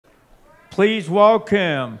Please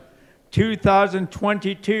welcome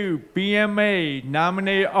 2022 BMA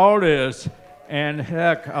nominated artist, and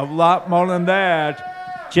heck, a lot more than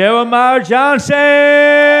that, Jeremiah Johnson.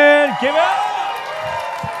 Give it up.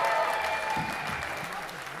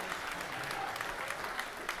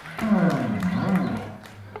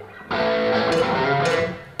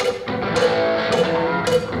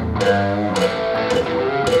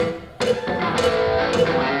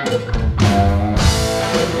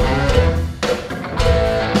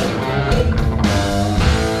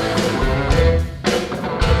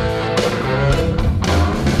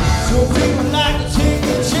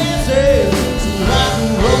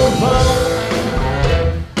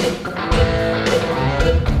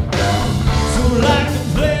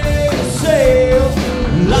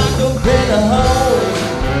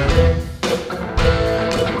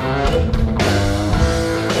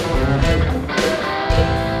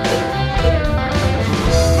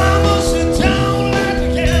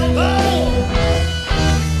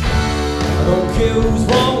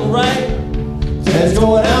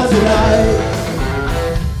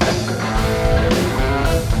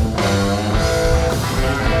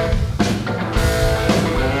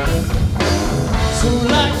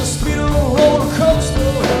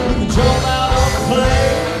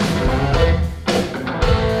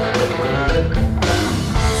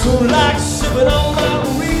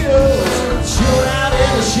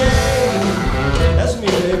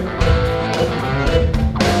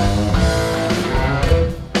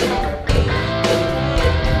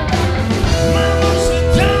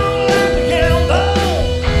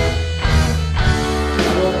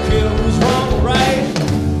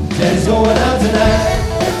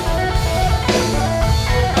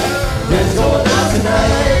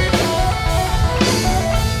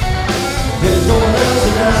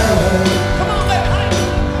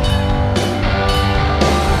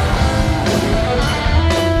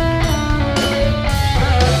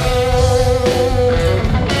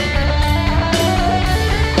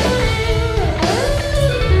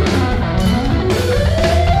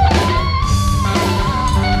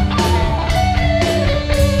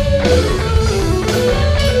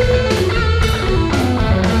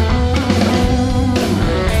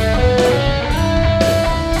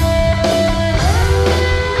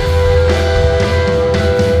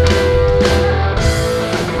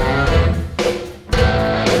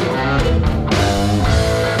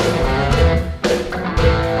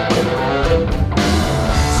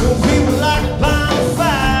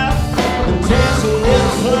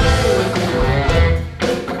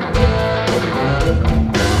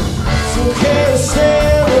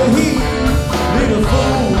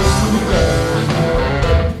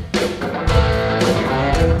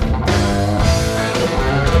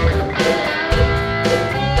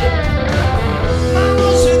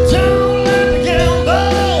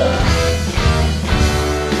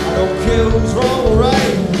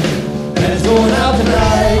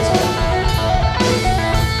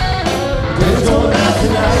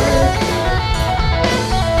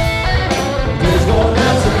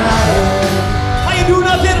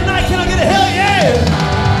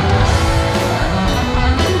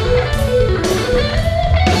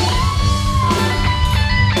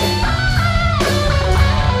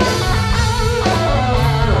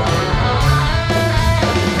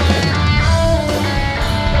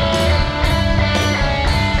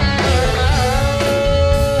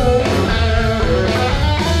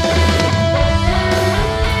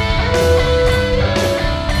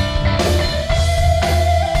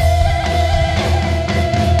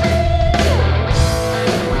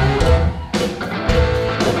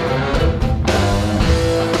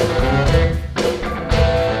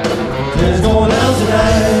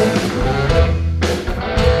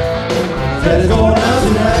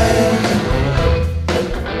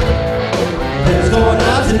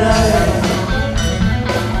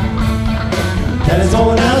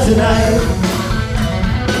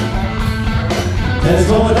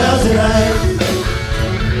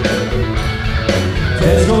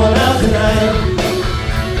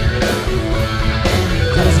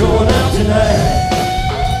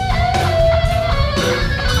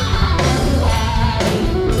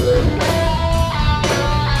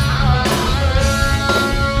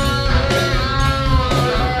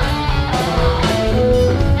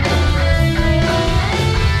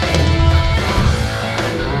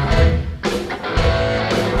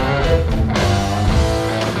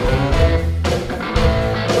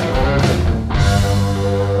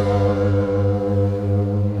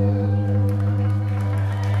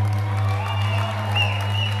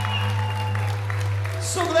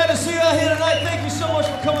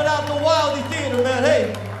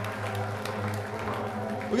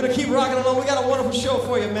 We're gonna keep rocking along. We got a wonderful show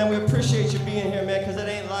for you, man. We appreciate you being here, man, because it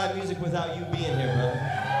ain't live music without you being here, brother.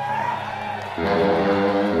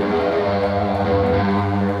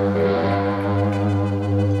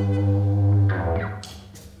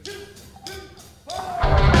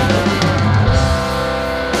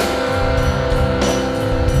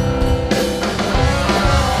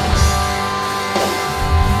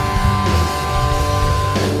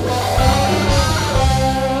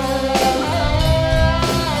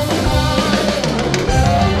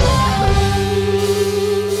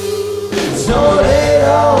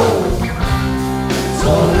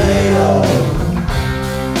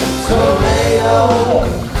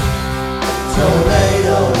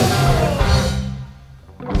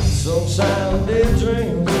 Sometimes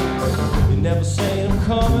daydreams, you never seen them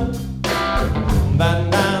coming. Batten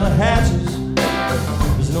down the hatches,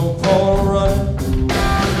 there's no point running.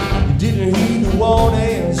 You didn't heed the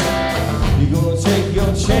warnings, you're gonna take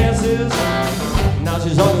your chances. Now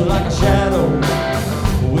she's on you like a shadow,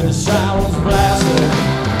 with the sirens blasting.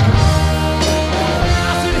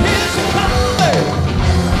 I said, here she comes, baby.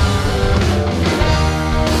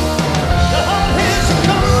 Here she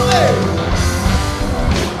comes, baby.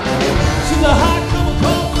 She's a hot cup of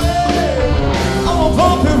coffee. I'm a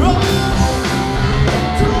bumpy road.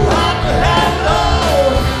 Too hot to handle,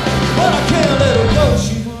 but I can't let her go.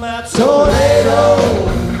 She's my tornado,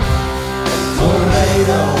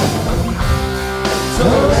 tornado,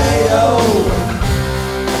 tornado,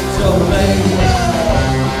 tornado.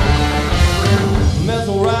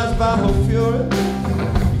 Mesmerized by her fury,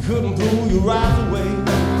 you couldn't pull your eyes away.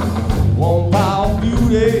 One power of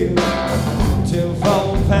beauty,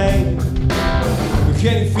 tenfold pain.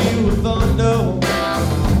 Can you feel the thunder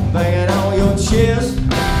banging on your chest?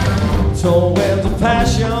 Torn winds of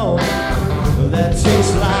passion that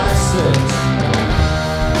tastes like sex.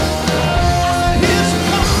 I said, here she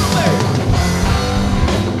comes, baby.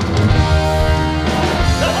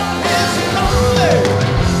 Here she comes, baby.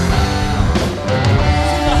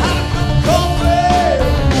 She's a hot cup of coffee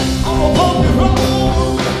on a bumpy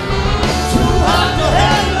road. Too hot to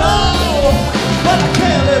handle,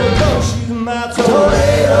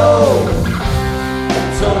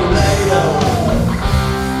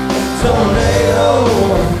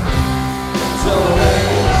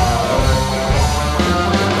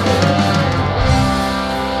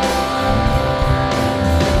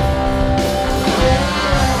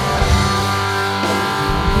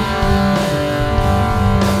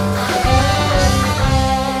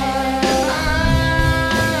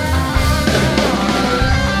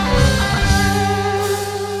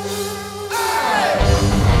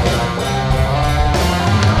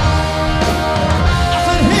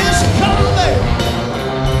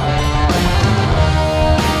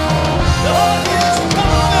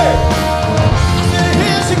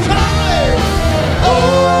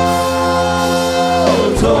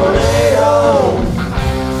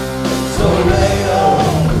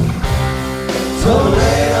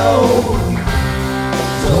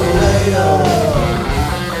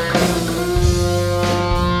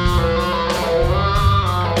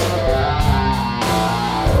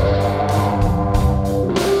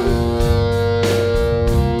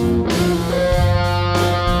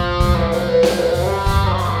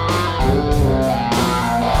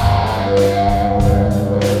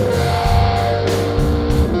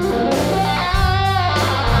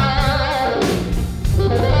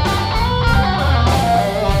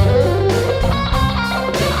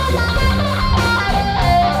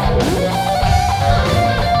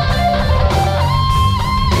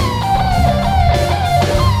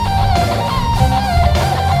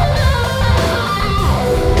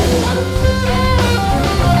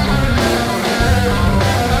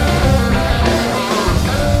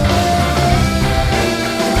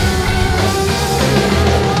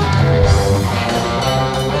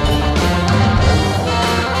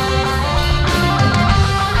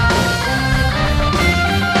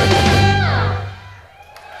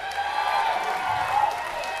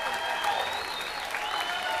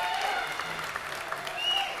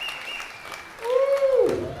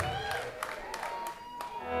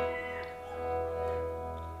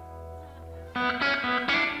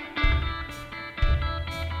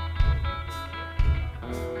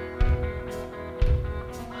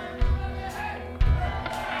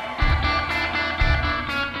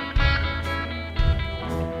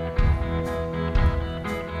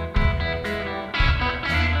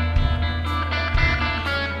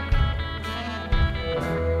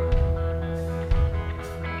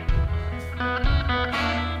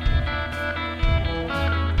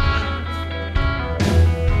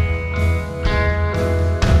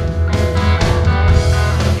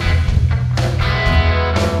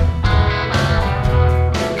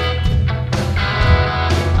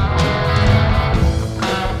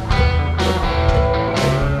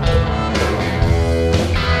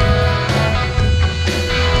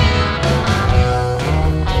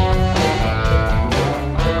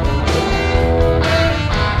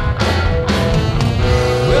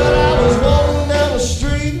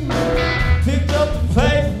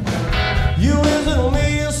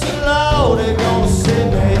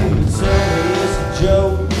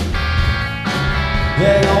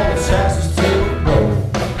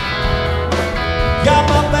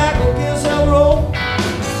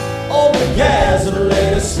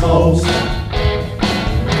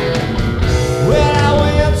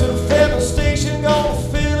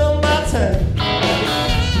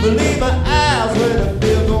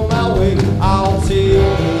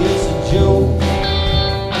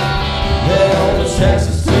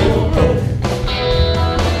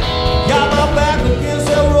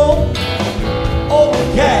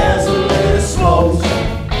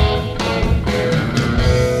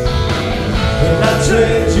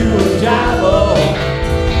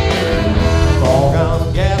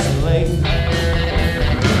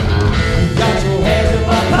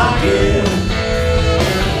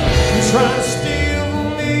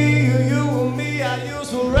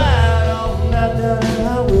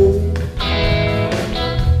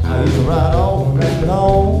 I used to ride on, rap it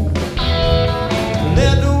on.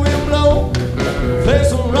 Let the wind blow, play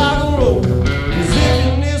some rock and roll. 'Cause if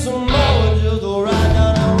you need some more, just go right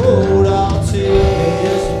down that road. I'll tell you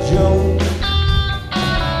it's a joke.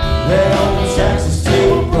 There on the tracks is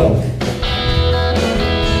still broke.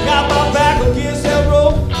 Got my back against that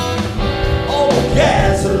rope. Oh,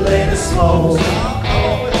 gas, the lady smokes.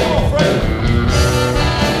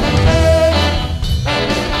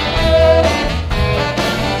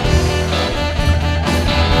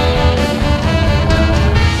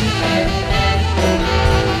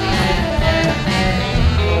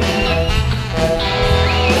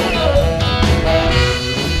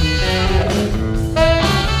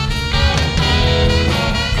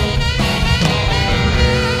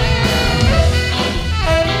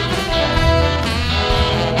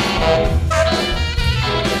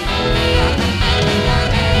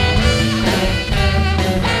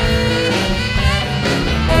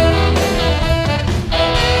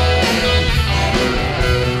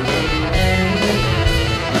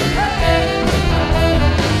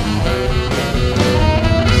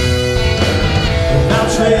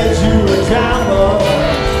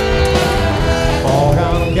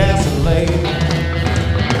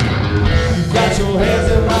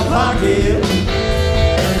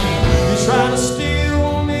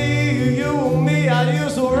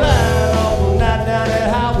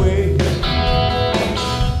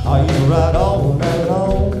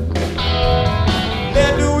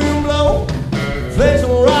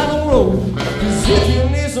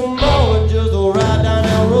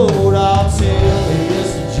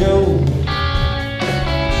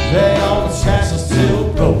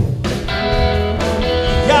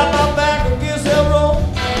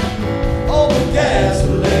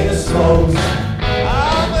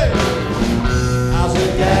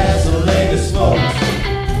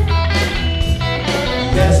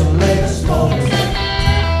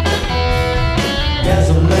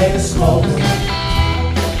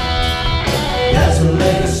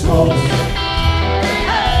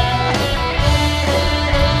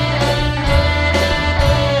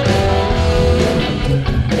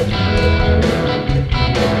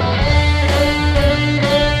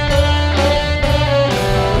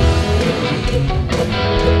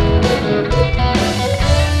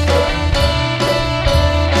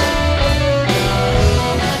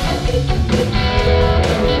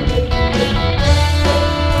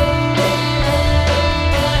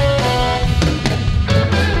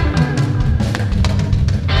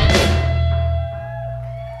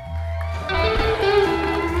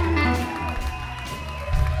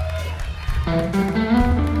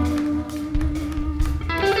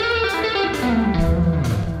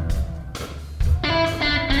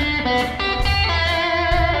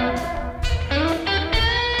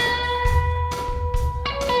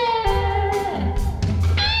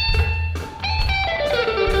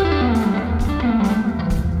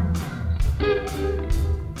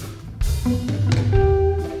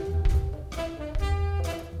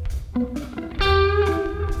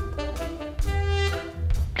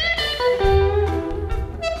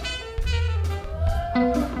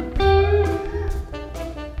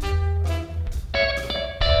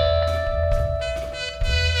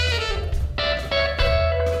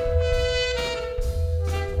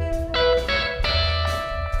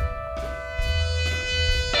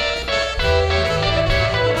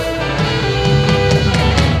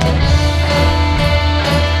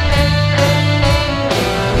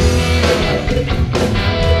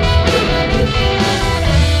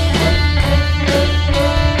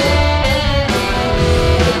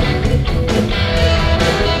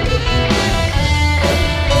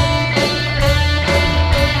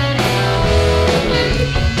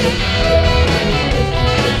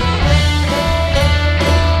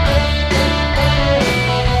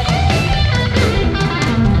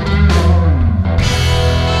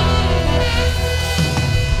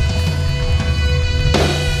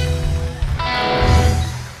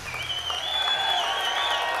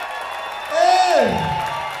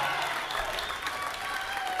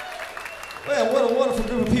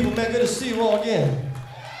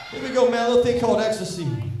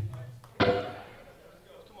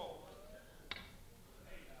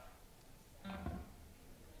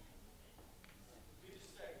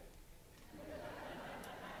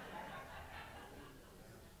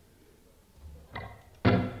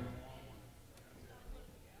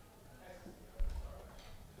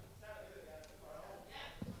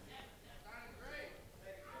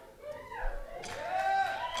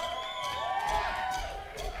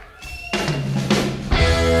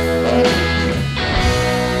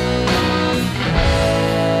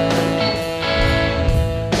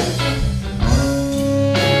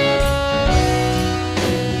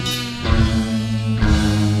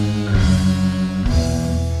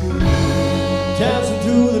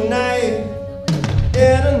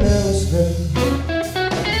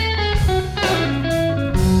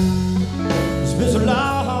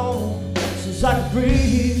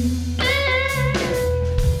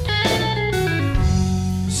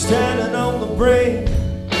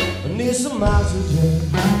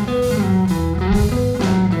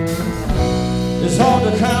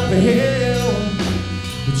 comprehend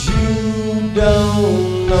that you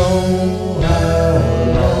don't know how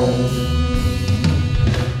long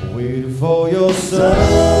waiting for your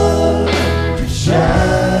sun to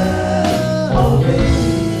shine on me.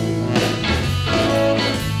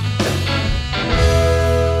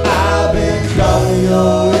 I've been calling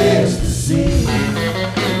your ecstasy.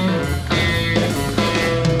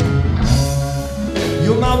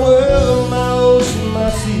 You're my world, my ocean,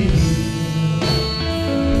 my sea.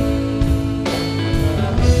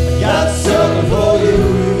 I got something for you,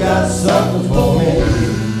 you got something for me.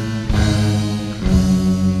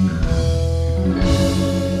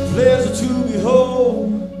 Pleasure to behold,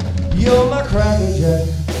 you're my Cracker Jack.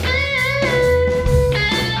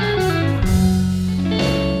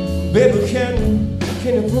 Baby, can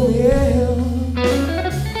you pull me out?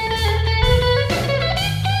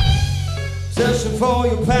 Searching for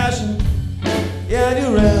your passion, yeah, and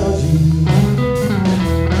your energy.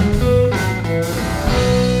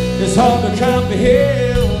 It's hard to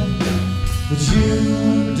comprehend, but you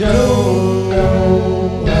don't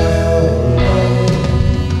know how long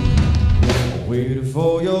waiting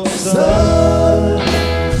for your sun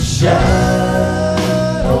to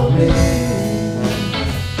shine on me.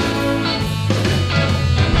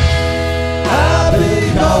 I've been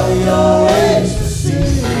calling your ecstasy.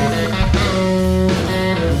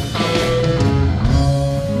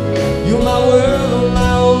 You're my world,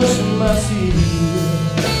 my ocean, my sea.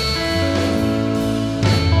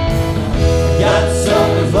 Got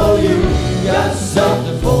something for you, got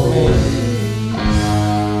something for me.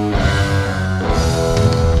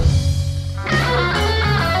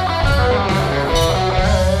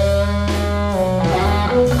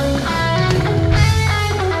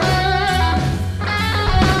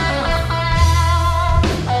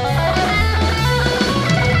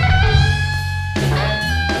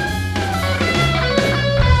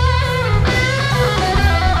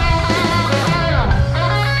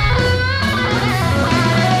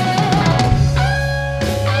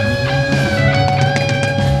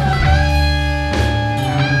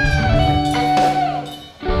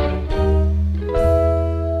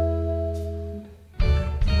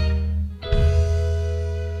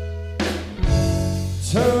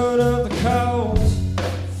 Turn up the cause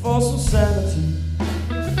for some sanity.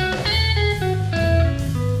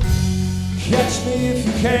 Catch me if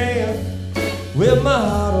you can with my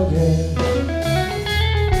heart again.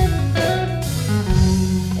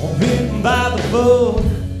 I'm beaten by the bug,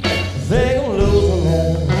 they gon' lose me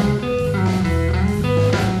now.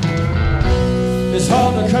 It's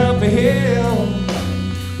hard to comprehend,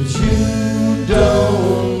 but you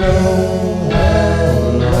don't know how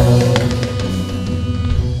long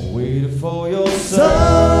waiting for your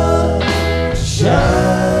sun to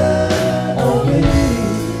shine on me.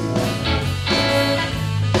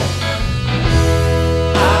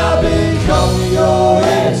 I've been calling your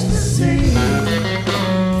ecstasy.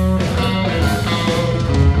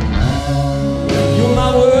 You're my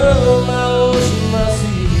world, my ocean, my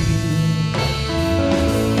sea.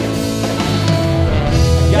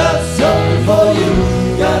 I got something for you,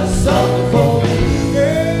 got something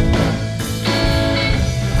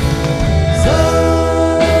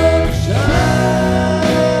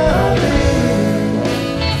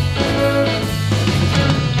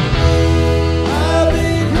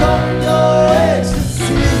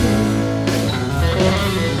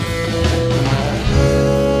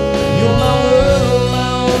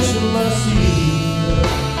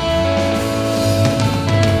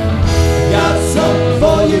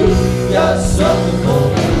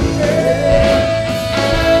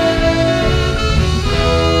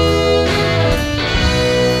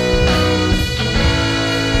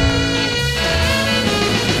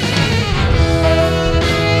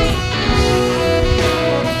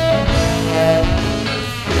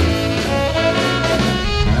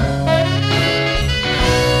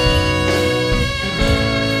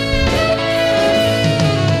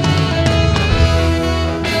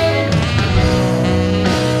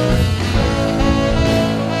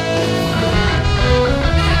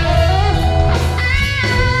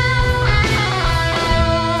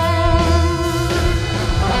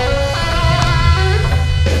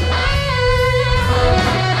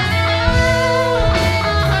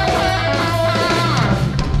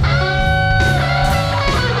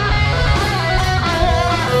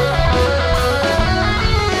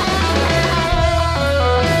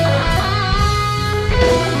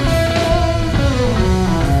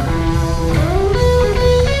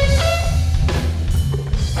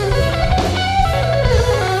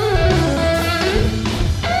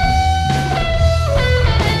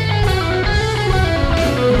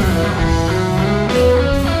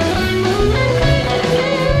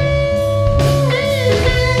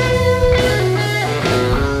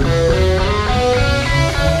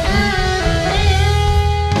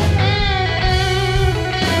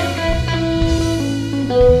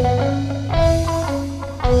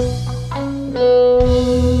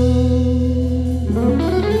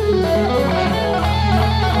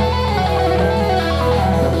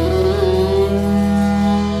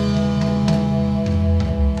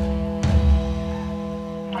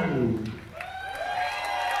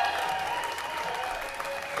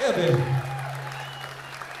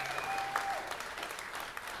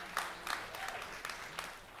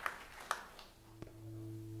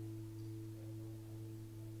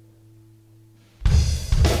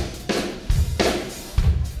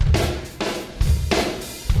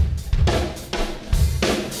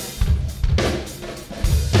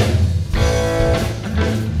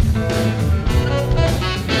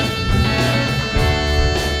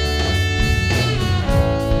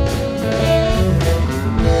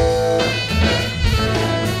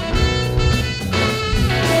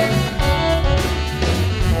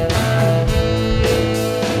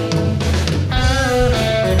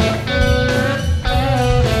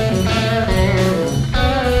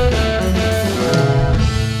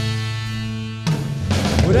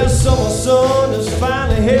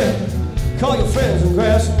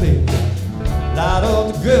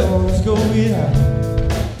Georgia girl, let's go get high.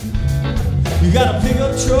 You got a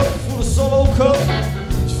pickup truck full of solo cup.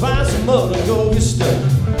 Just find some mud and go get stuck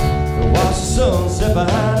and watch the sunset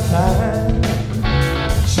behind the pine.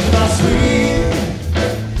 She's my sweet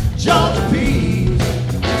Georgia peach.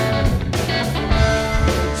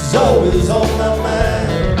 She's always on my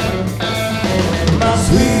mind. My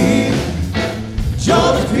sweet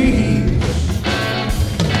Georgia peach.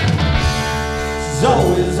 She's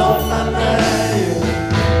always on my mind.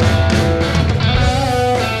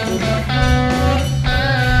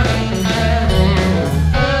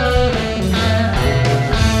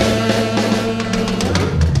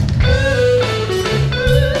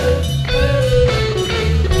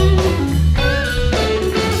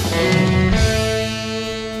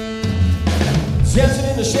 Dancing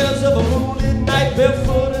in the shells of a moonlit night,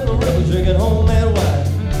 barefoot in the river, drinking homemade wine.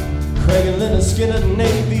 Craig and Leonard Skinner and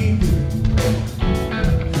Navy.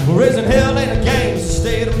 Raising hell ain't a game, it's a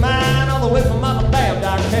state of mind. All the way from Alabama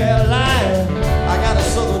down Carolina. I got a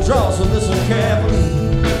southern drawl, so listen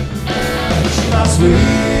carefully. She's my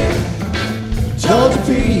sweet Georgia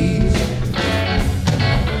peach.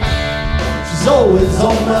 She's always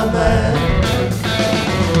on my mind.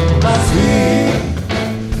 My sweet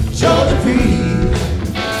Georgia peach.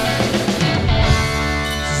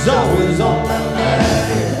 She's always on my mind.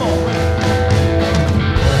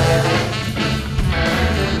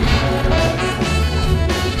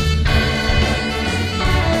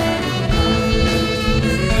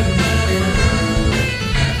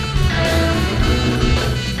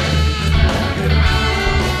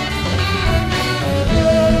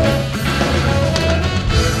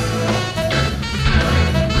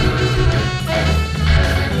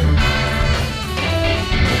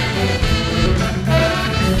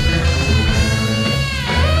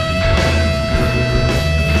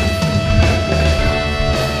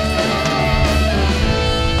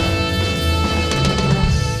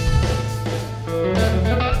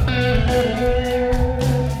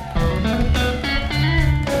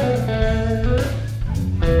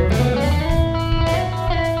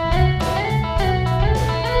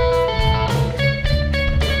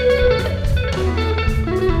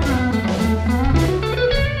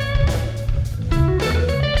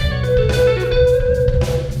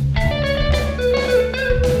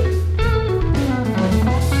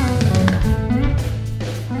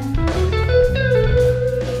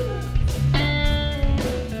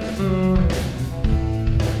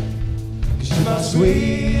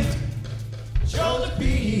 Sweet Georgia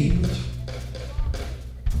peach.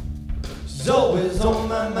 She's always on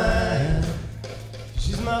my mind.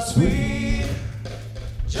 She's my sweet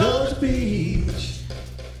Georgia peach.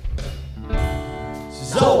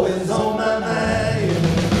 She's always on my mind.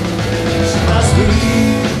 She's my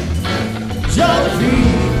sweet Georgia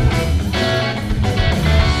peach.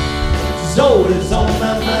 She's always on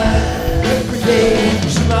my mind every day.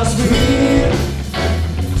 She's my sweet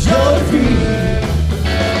Georgia peach.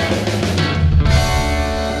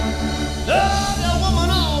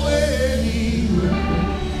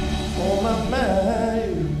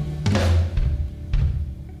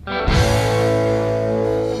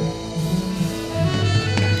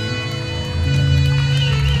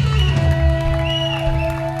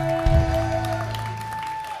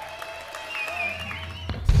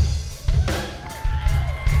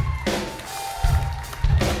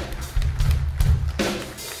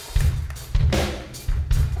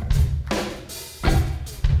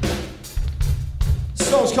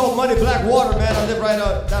 It's called Muddy Black Water, man. I live right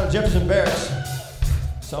down in Jefferson Barracks,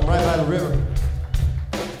 so I'm right by the river.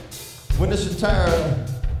 When this entire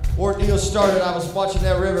ordeal started, I was watching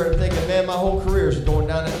that river and thinking, man, my whole career is going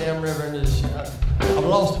down that damn river, and I've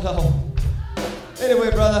lost it all.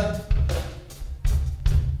 Anyway, brother,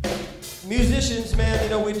 musicians, man, you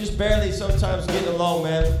know, we just barely sometimes getting along,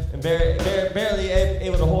 man, and barely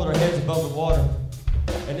able to hold our heads above the water.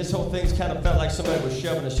 And this whole thing's kind of felt like somebody was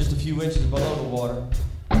shoving us just a few inches below the water.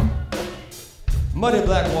 Muddy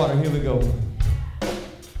Black Water, here we go.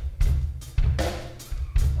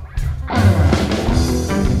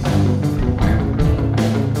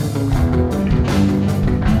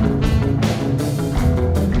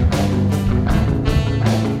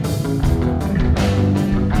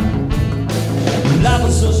 Life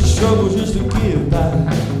was such a struggle just to get by.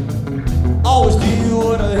 Always do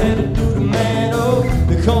what I had to do to man up.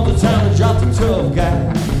 There comes a time to drop the tough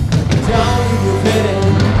guy. Don't give you pity,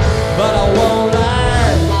 but I won't lie.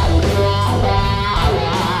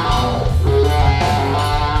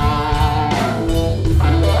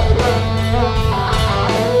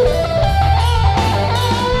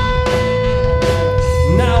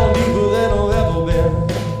 Now I'm deeper than I've ever been.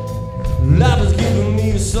 Life has given me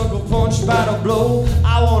sucker punched by the blow.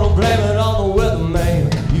 I wanna blame it on the weatherman.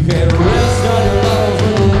 You can't rest on your laurels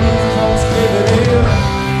when the roof comes caving in.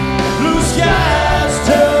 Blue skies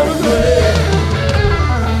turn to gray.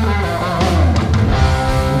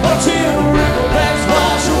 Watching the riverbeds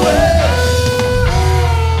wash away.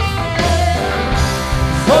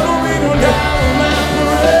 Follow me down my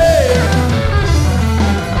parade.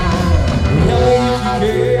 Help me if you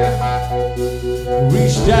care.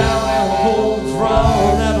 Reach down and hold the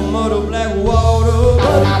throne out of muddy black water.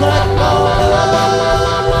 Muddy black water.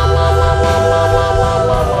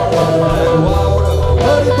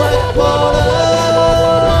 Muddy black water.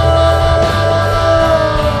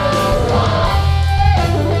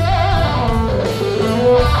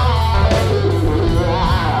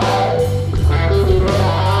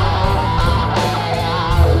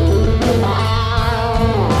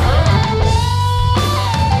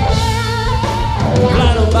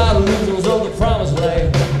 Blinded by illusions of the promised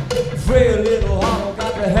land. Frail little heart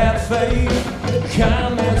got to have faith.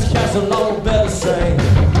 Comments cast along a better strain.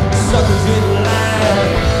 Suckers in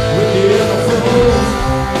line with the other fools.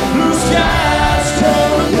 Blue skies turn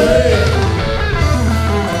to gray.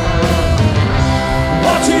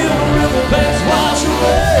 Watching the riverbanks wash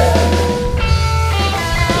away.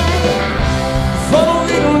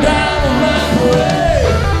 Following them down on my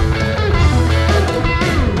parade.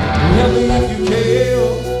 Help me if you care.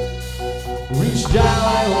 Reach down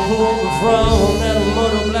and pull the throne out of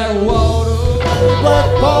muddy black water. Muddy black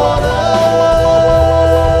water.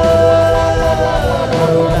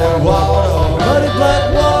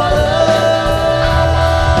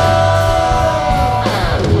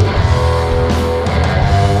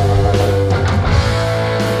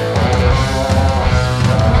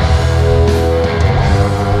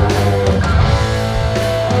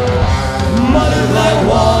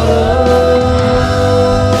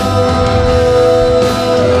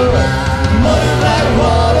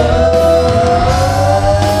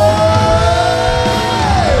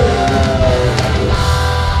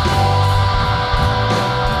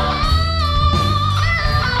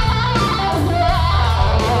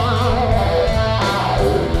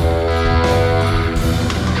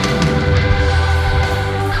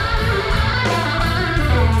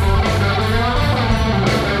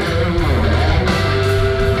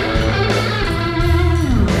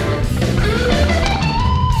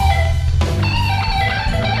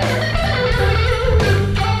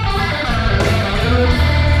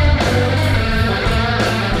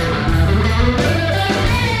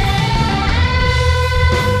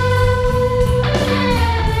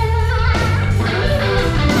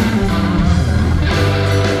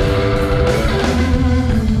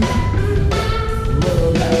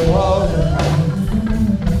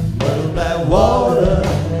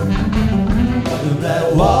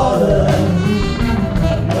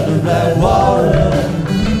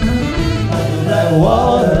 Muddy black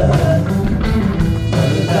water.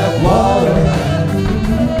 Muddy black water.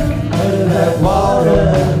 Muddy black water.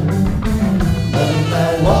 Muddy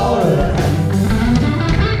black water.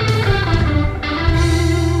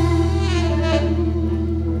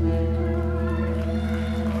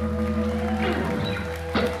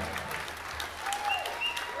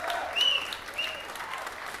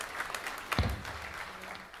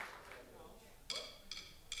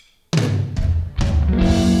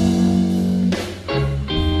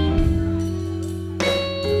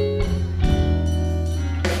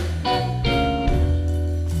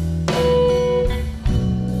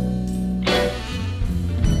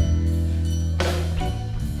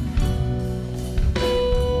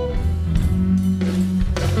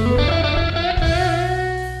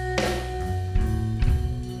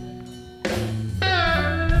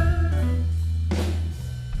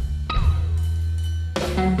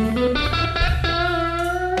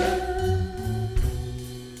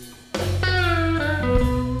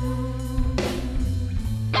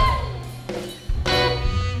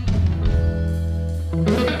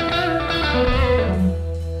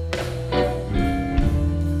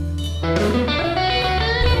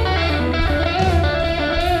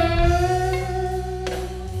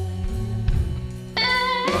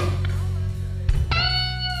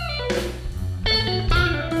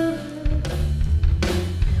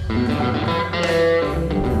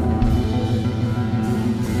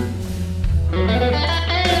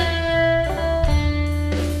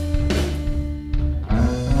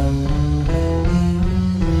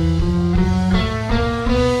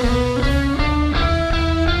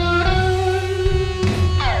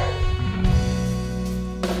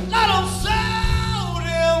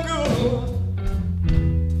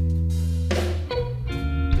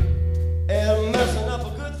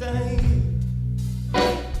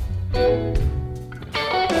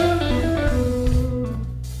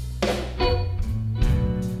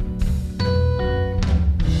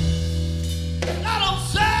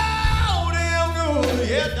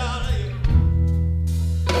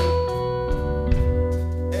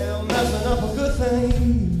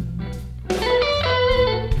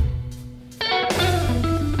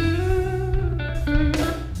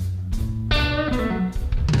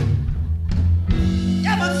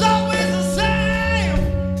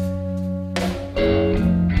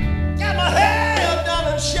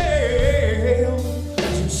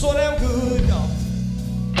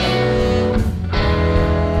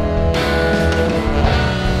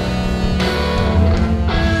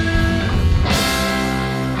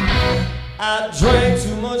 drank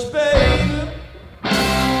too much, baby.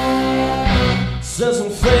 Said some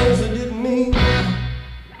things I didn't mean.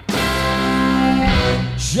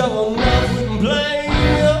 Sure enough, wouldn't blame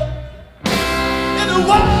you. And the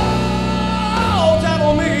walked out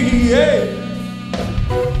on me, yeah.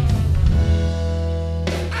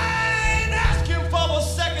 I ain't asking for a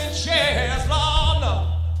second chance, Lord, no.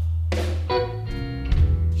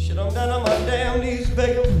 Shit, I'm down on my damn knees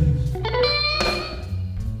begging, please.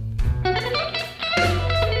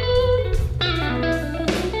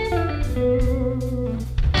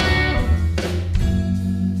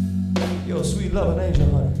 Sweet loving angel,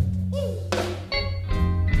 honey.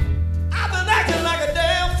 I've been acting like a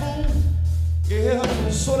damn fool. Yeah,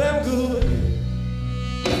 so damn good.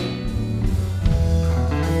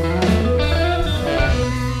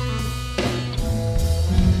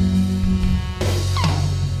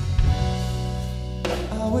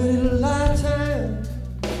 I waited a lifetime.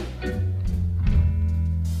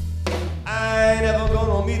 I ain't ever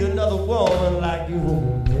gonna meet another woman like you.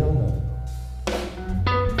 Hell no.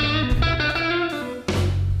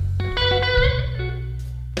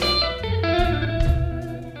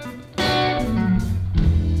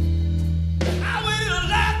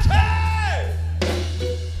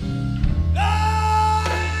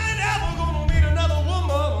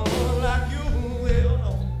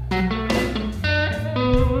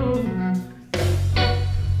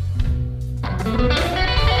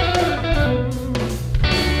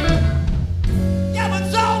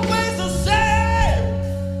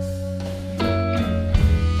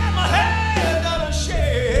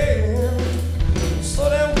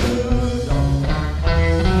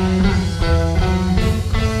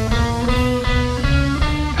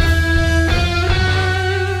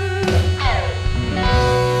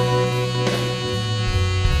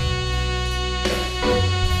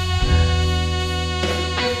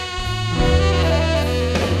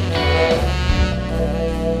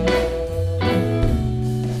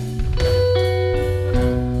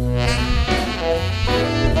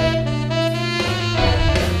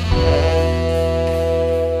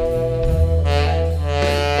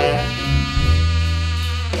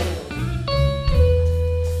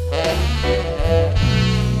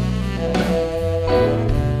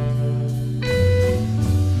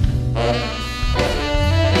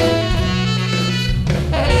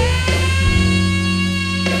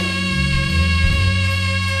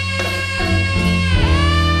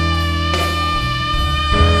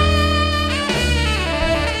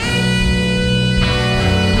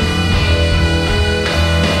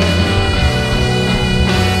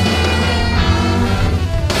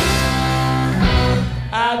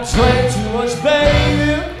 Drank too much,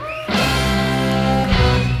 baby.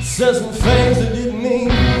 Said some things I didn't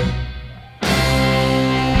mean.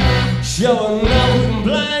 Sure enough, wouldn't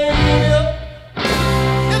blame you.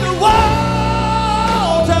 And the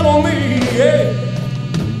walked out on me, yeah.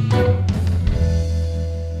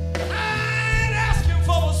 I ain't asking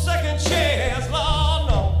for a second chance, Lord,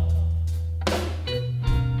 no.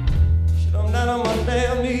 Shit, I'm down on my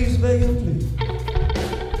damn knees begging, please.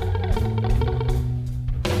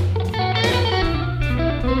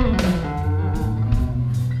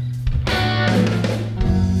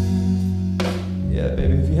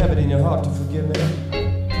 Have it in your heart to forgive me.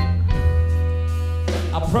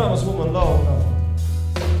 I promise, woman, Lord, no,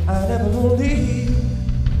 I never gonna leave.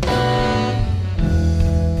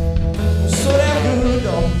 I'm so damn good,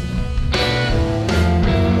 dog.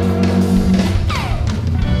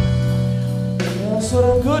 Yeah, I'm so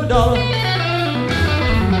damn good, darling.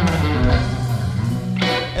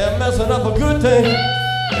 And messing up a good thing.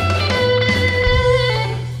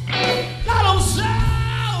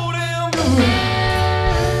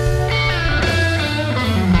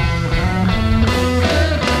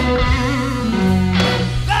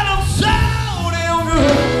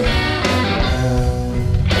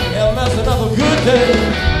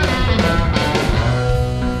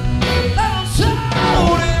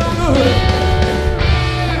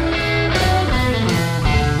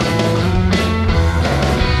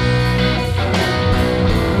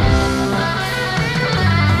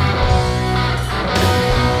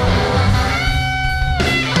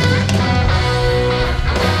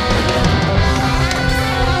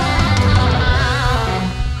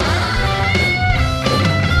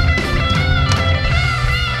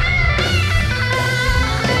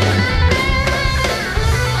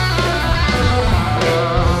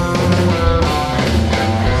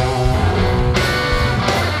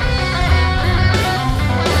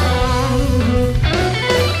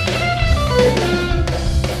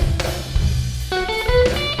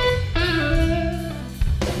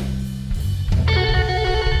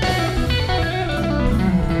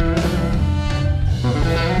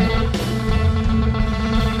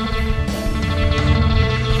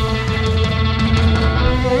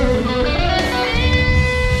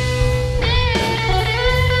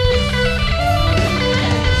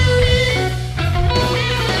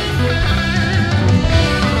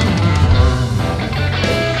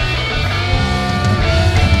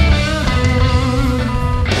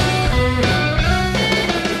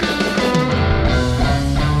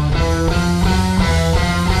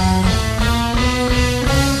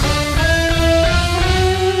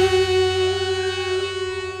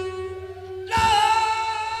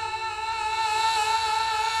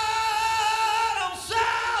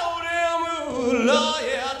 Ooh, Lord,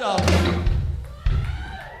 yeah, dog.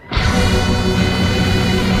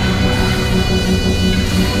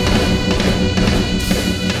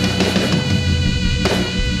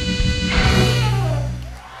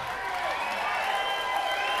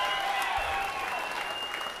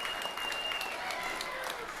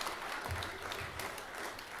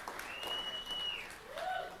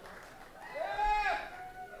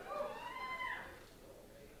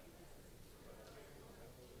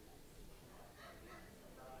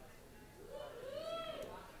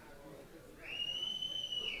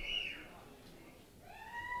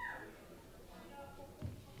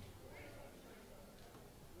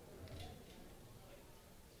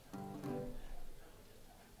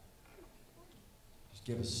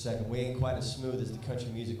 Give us a second. We ain't quite as smooth as the Country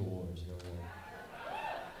Music Awards, you know what I mean?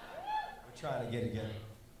 We're trying to get together.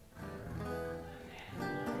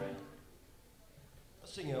 I'll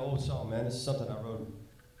sing you an old song, man. This is something I wrote.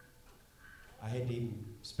 I hate to even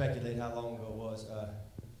speculate how long ago it was.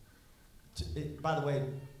 By the way,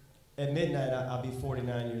 at midnight, I'll be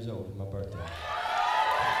 49 years old. It's my birthday.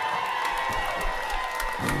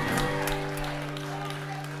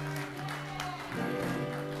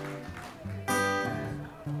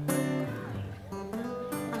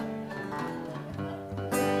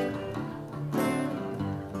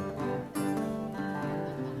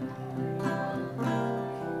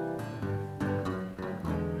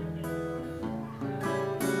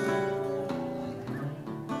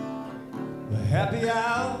 Happy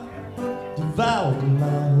hour, devouring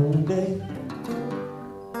my whole day.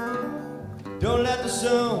 Don't let the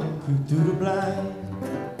sun creep through the blinds,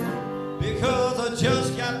 because I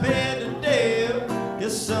just got paid today.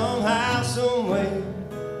 It's somehow, some way,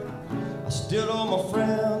 I still owe my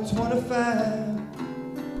friend 25.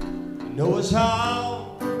 You know it's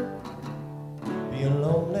hard being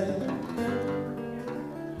lonely.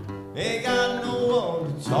 Ain't got no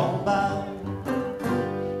one to talk about.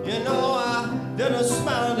 You know that I'm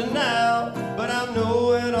smiling now, but I'm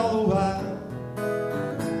knowing all the while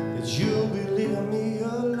that you'll be leaving me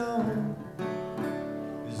alone.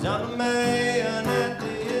 'Cause I'm the man at the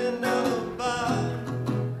end of the bar,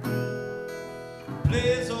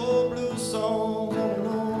 plays old blue songs on an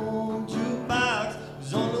old jukebox.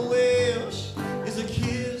 Who's on the wish is a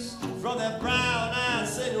kiss from that brown-eyed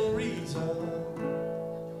senorita.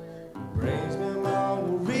 Brings me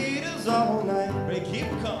margaritas all night. Ray, keep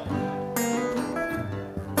it coming.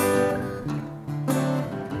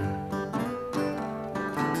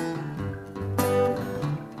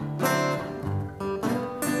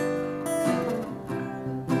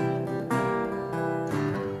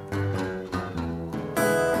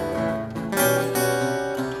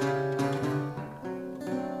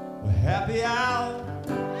 Happy hour,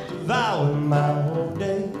 devouring my whole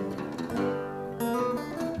day.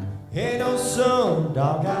 Ain't no sun,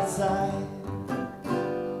 dark outside.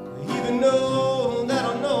 Even though that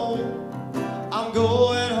I know I'm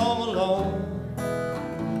going home alone,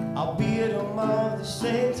 I'll be at home all the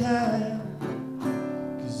same time.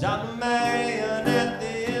 'Cause I'm the man at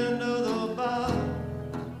the end of the bar,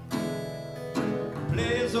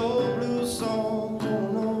 plays old blues songs on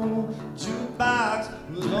an old jukebox.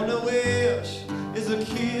 Who's on the wish is a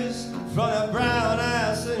kiss from that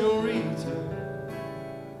brown-eyed senorita.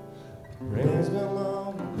 Brings me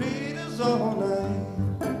margaritas all night.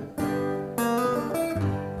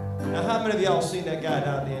 Now, how many of y'all seen that guy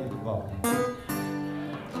down at the end of the bar?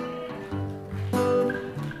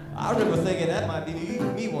 I remember thinking that might be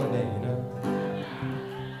me one day, you know.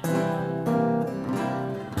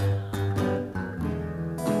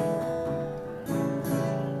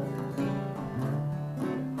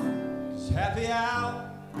 Happy hour,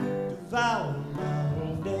 devouring my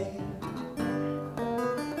whole day.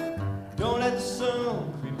 Don't let the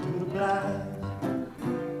sun creep through the blinds.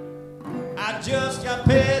 I just got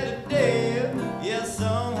paid today. Yes,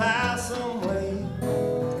 somehow, some way,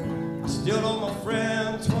 I still owe my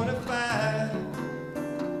friend 25.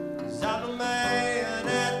 'Cause I'm the man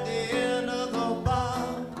at the end of the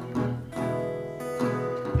bar,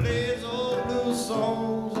 plays old blues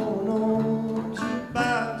songs on an old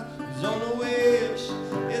jukebox. On the wish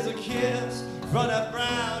is a kiss from that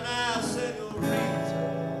brown-eyed senorita.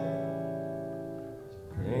 She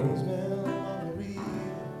brings me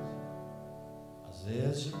margaritas. I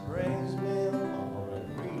said she brings me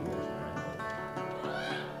margaritas.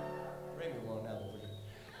 Bring me one now, please.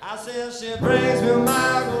 I said she brings me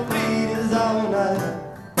margaritas all night.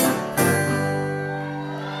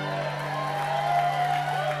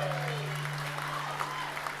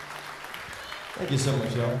 Thank you so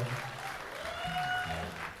much, y'all.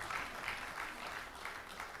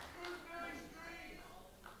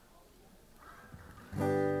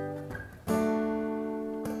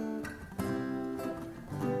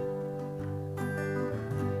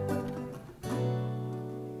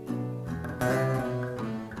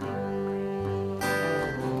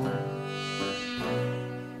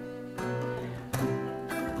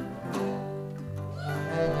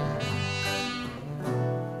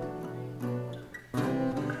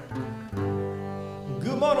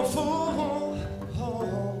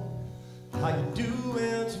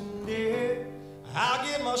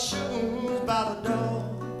 get my shoes by the door,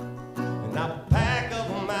 and I pack up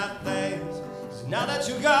my things. So now that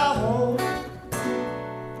you got home,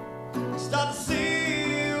 I start to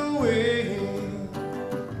see you way.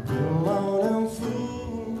 Come on,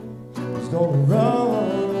 fool, who's gonna run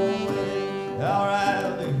away? All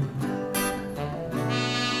right, baby.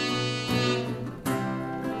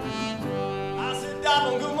 I said,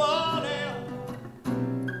 darling, good morning.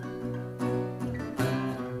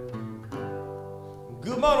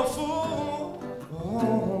 Good morning, fool.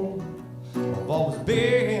 Oh, I've always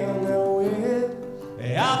been that way.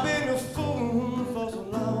 Hey, I've been a fool for so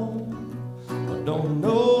long. I don't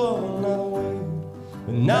know another way.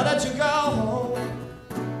 But now that you go home,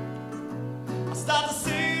 I start to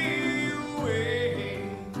see you way.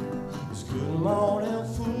 It's good morning,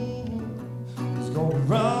 fool. It's gonna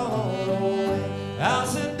run away. I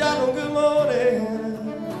said, darling, good morning.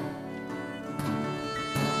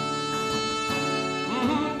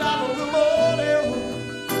 Darling, good morning.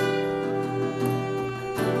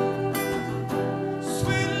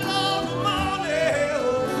 Sweet Lord, good morning.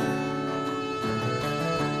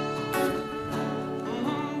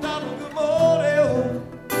 Darling, good morning.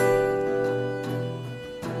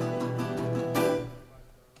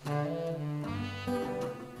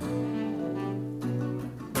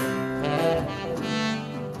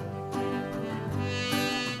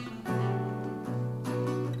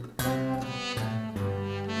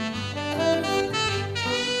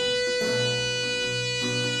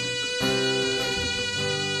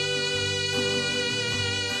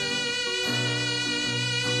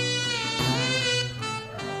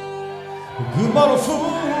 Good morning, fool.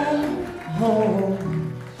 Oh,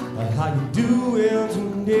 how you doing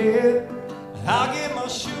today? I'll get my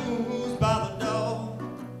shoes by the door,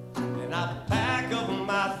 and I'll pack up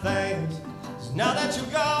my things. So now that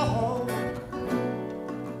you're gone,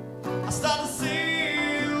 I start to see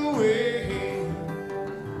you way.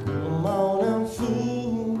 Good morning,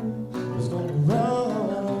 fool, who's gonna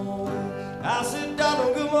run away? I said,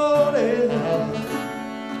 darling, good morning.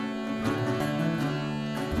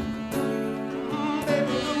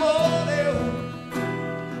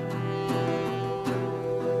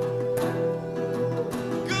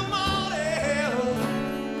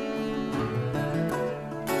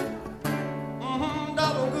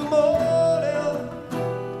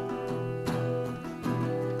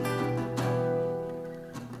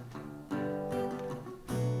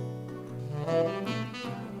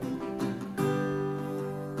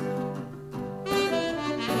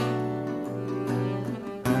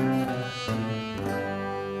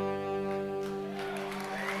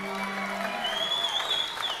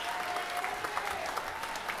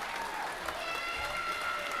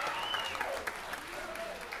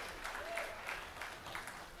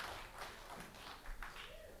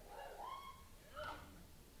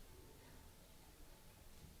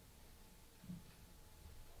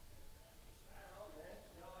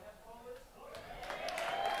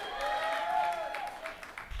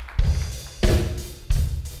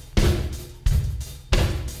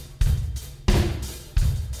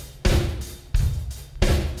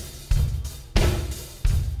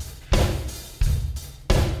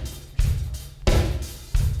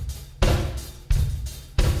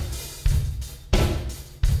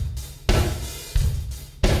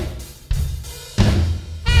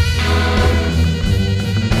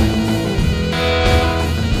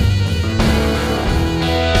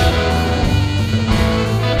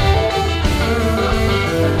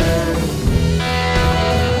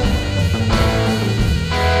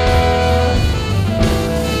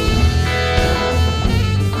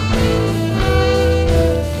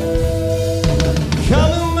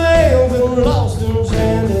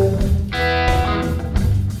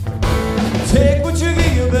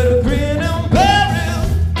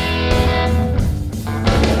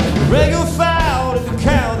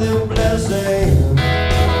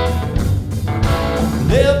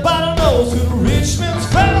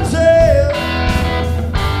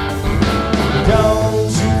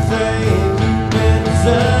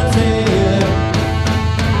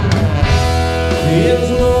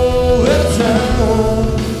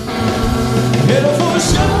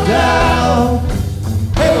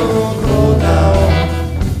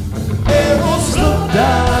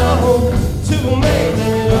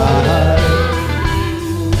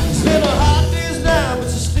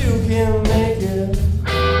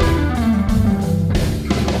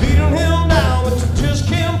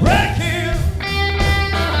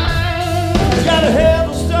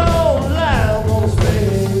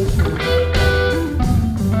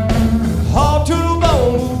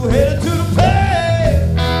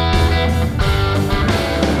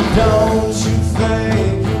 Don't you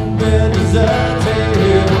think you've been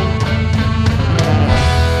deserted?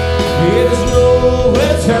 It is no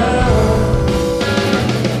return.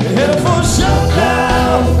 You're headed for a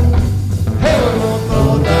shutdown. Hey, we're gonna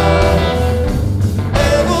throw down.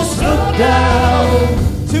 Hey, we'll slow down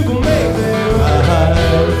to make it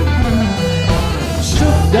right.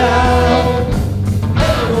 Shut down.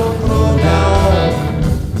 Hey, we're gonna throw down.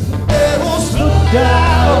 Hey, we'll slow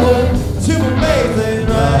down to make it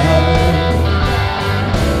right.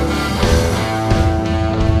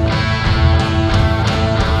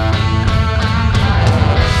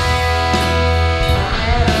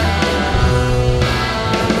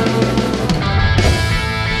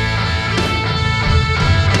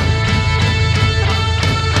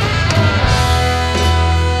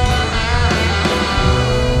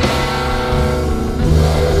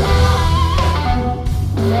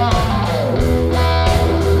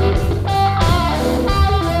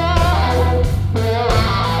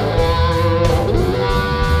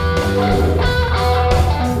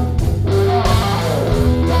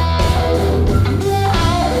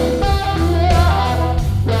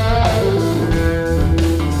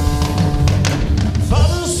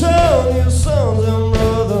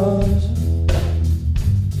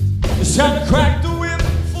 It's time to crack the whip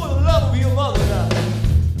for the love of your mother now.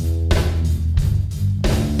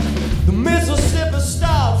 The Mississippi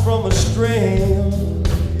started from a stream.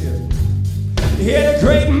 You hear the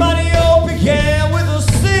great mighty old began with a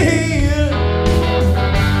seed.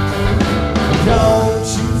 Don't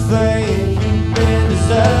you think you've been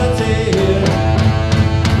deserted?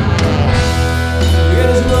 It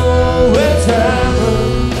is no return.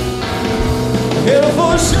 Here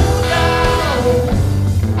for a showdown.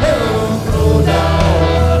 Throw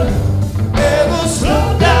down, ever slow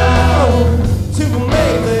down to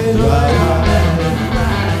make things right.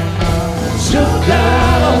 Shut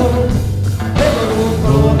down, ever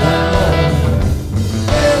throw down.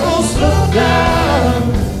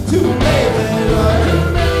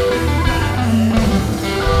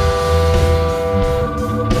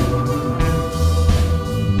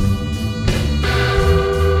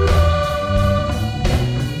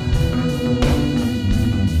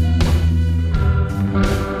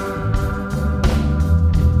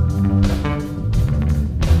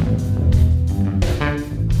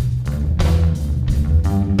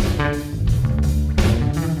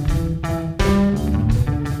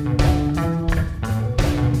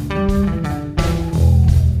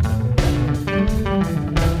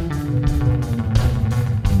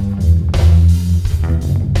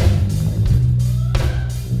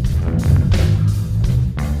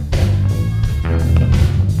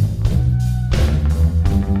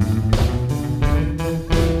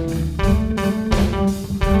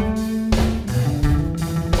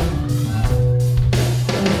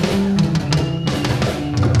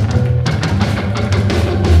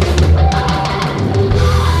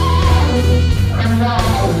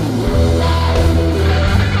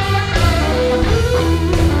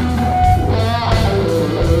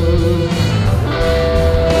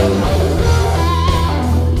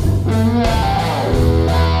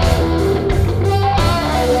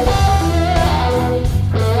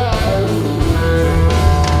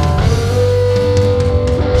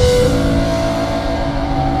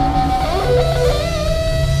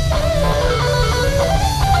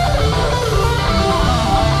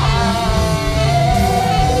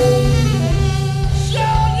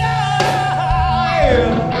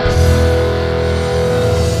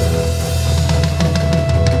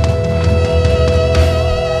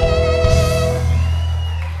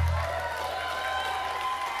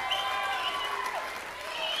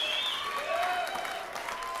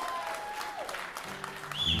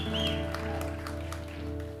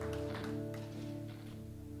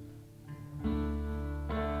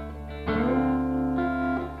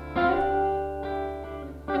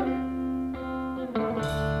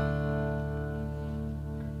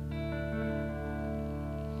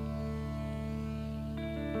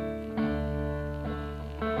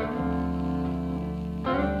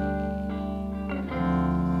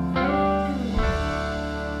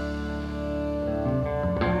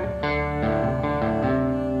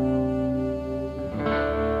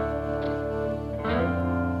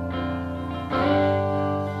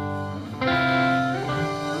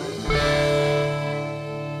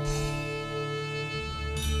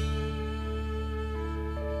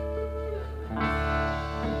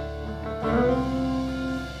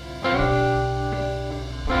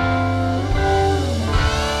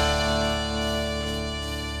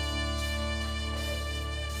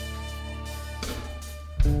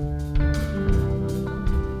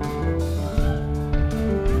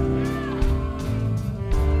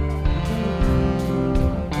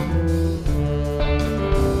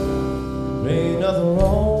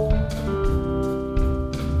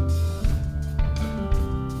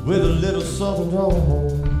 something wrong.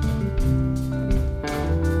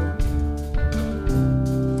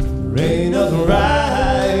 There ain't nothing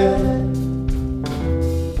right.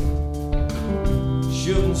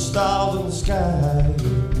 Shooting stars in the sky.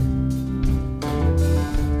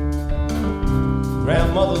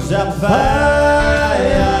 Grandmother's apple pie.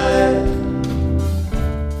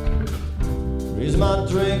 Raise my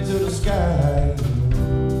drink to the sky.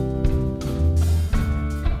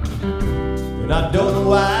 And I don't know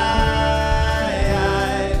why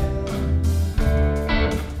I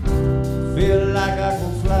feel like I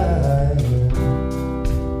can fly.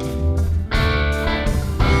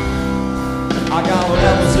 I got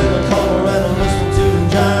whatever's in the corner and I'm listening to the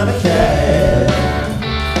giant cat.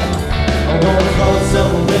 I'm gonna throw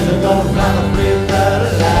something crazy, I'm gonna fly the free bird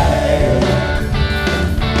alive.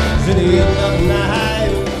 It's in the end of the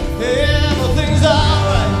night, everything's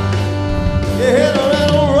alright. You hit a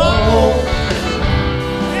little wrong.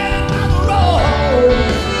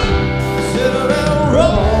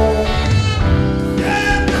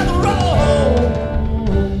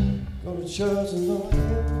 Church and Lord,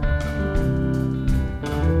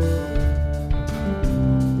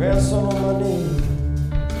 grandson on my knee.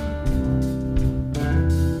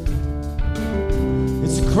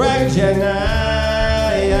 It's a crackjack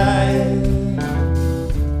night,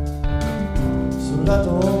 so let the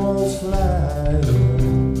horns fly.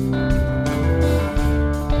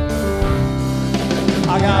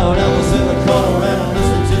 I got whatever's in the corner and I'm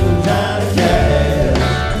listening to the giant cat.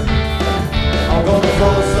 I'm gonna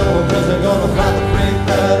throw someone cause they're gonna fly the free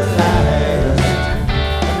bird last.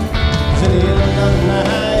 It's in the end of the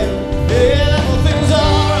night, everything's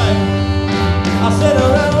alright. I said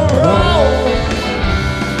around the road,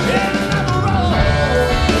 yeah, around the road.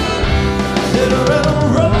 I said around the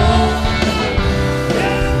road,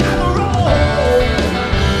 yeah, around the road.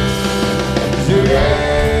 There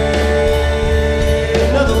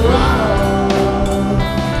ain't nothing wrong.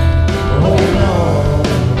 Hold on.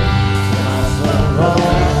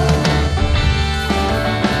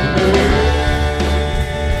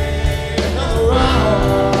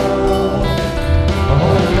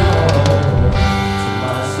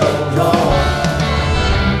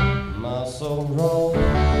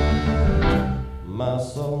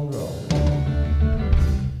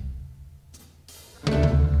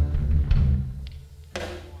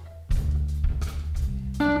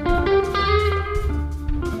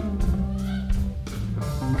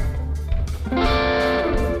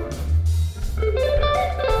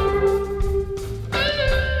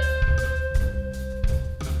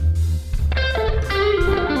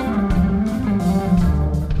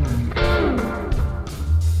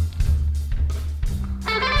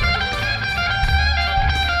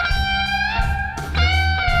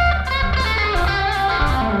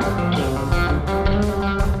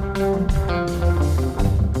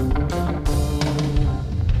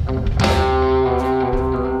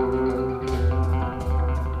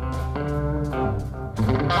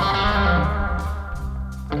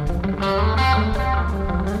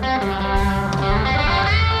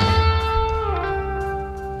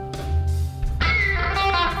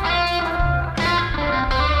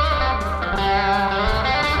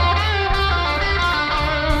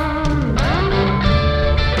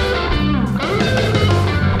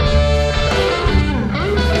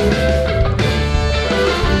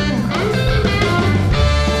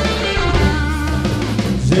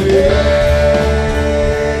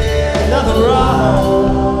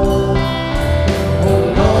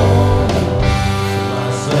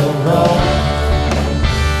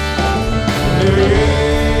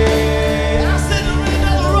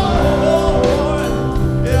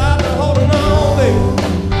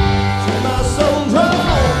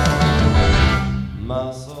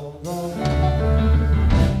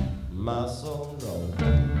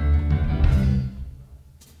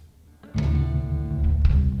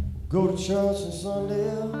 Go to church on Sunday,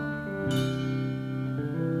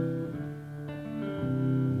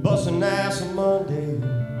 bustin' ass on Monday,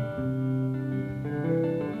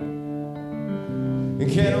 and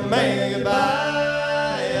can a man get by?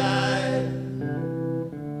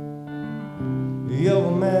 You're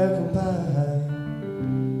American Pie.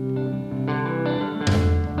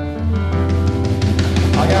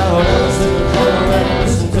 I got a horse in the corner and I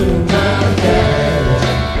listen to the giant cat.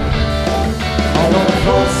 I'm gonna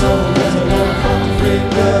throw some cause I'm gonna fucking freak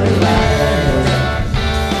dirty lies.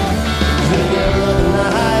 It's in the end of the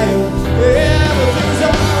night, everything's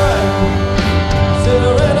alright. Sit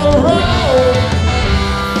there in a row,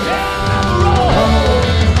 yeah, in a row.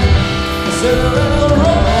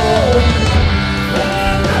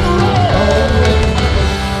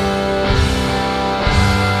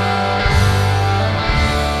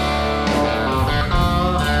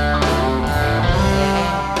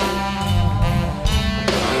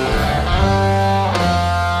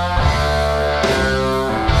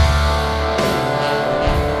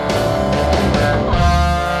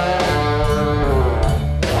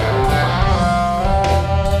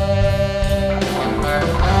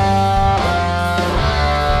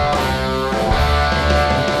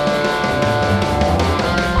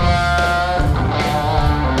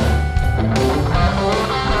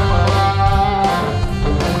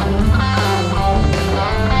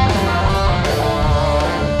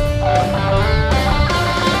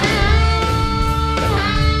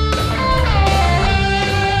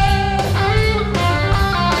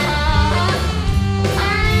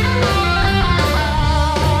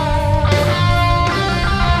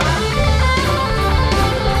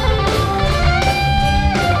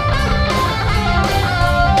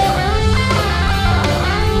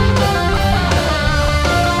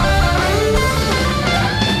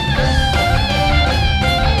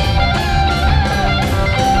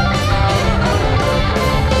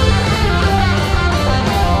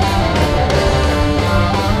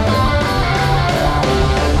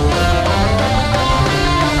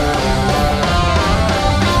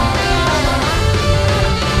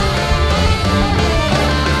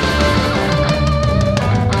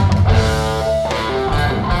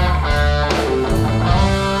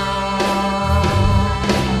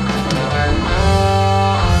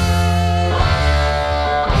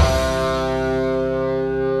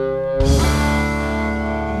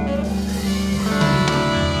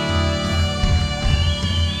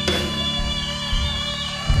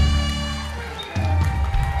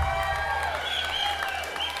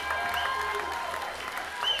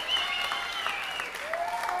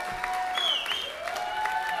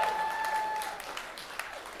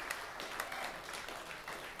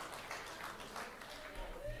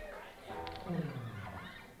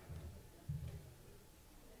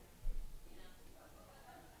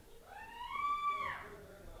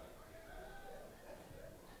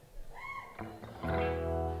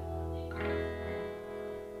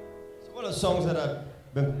 songs that I've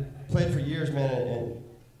been played for years, man, and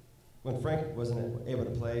when Frank wasn't able to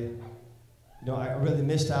play, you know, I really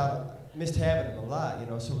missed having him a lot, you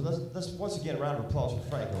know. So let's once again a round of applause for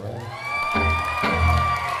Frank, all right?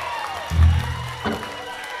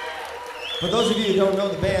 For those of you who don't know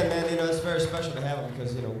the band, man, you know, it's very special to have him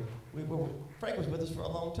because, you know, Frank was with us for a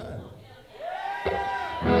long time.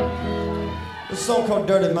 This song called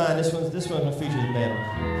Dirty Mind, this one's gonna feature the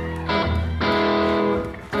band.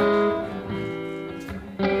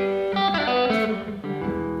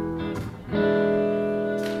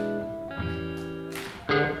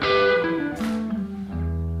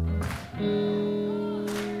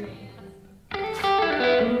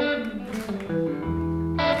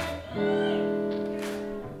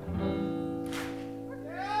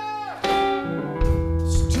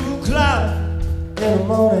 In the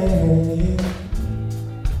morning,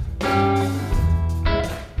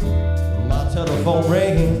 my telephone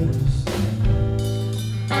rings.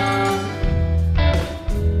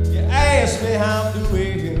 You ask me how I'm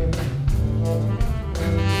doing,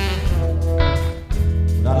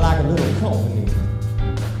 but I like a little company.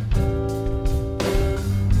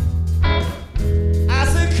 I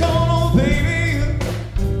said, come on, baby.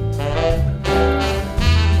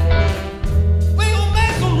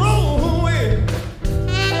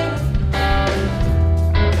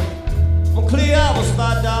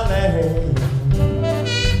 My darling,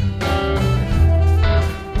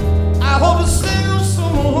 I hope to see you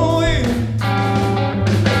soon.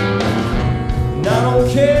 And I don't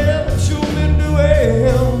care what you've been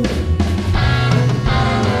doing,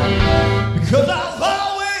 because I've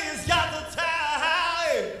always got the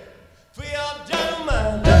time for your dirty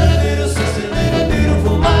mind. Dirty little sissy, little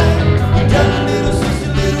beautiful mind. Dirty little sissy,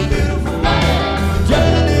 little beautiful mind.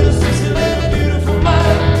 Dirty little sissy, little beautiful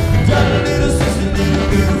mind. Dirty little sissy,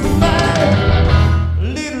 beautiful mind, a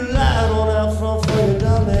little light on out front for you,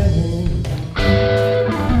 darling.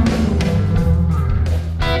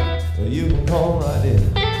 You can come right in.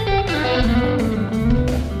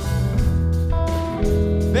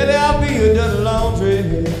 Baby, I'll be your dirty laundry.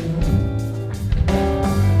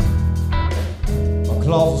 My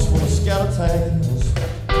closet's full of skeletons.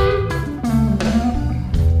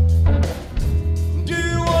 Do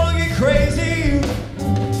you wanna get crazy?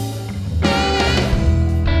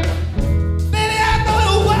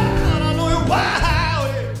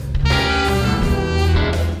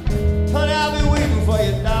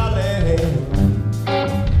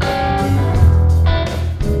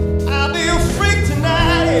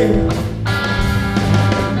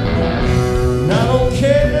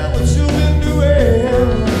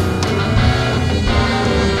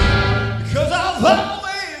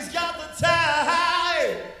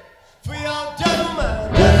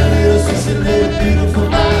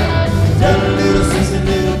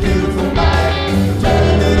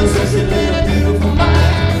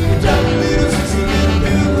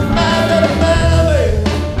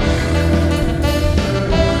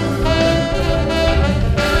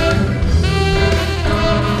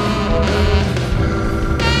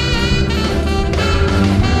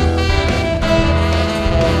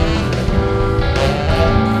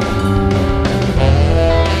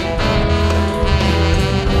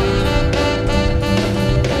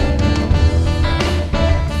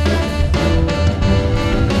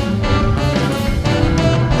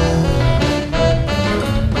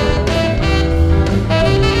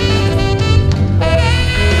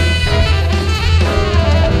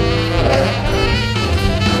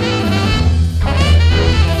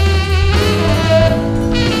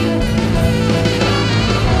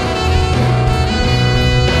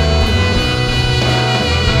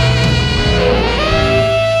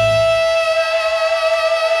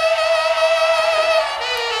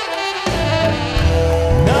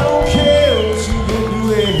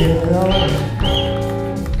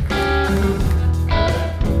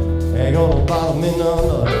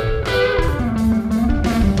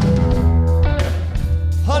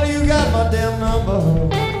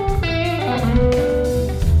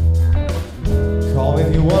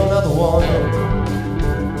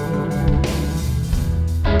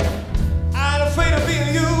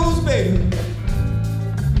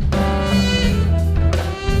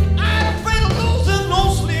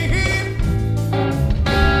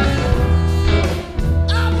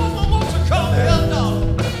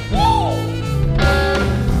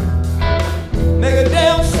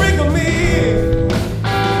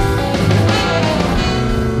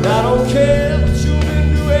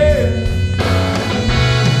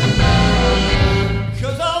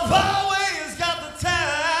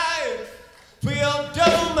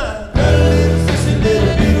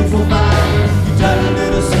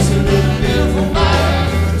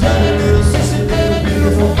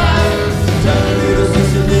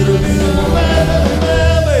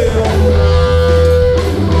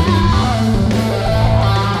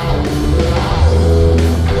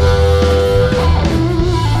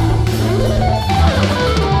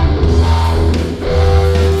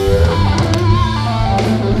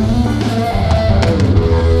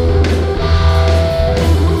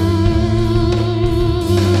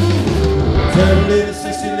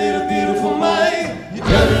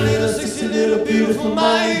 beautiful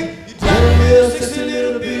mind. You turn me to 60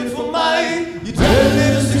 little beautiful mind. You turn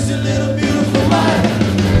me to 60 little beautiful mind.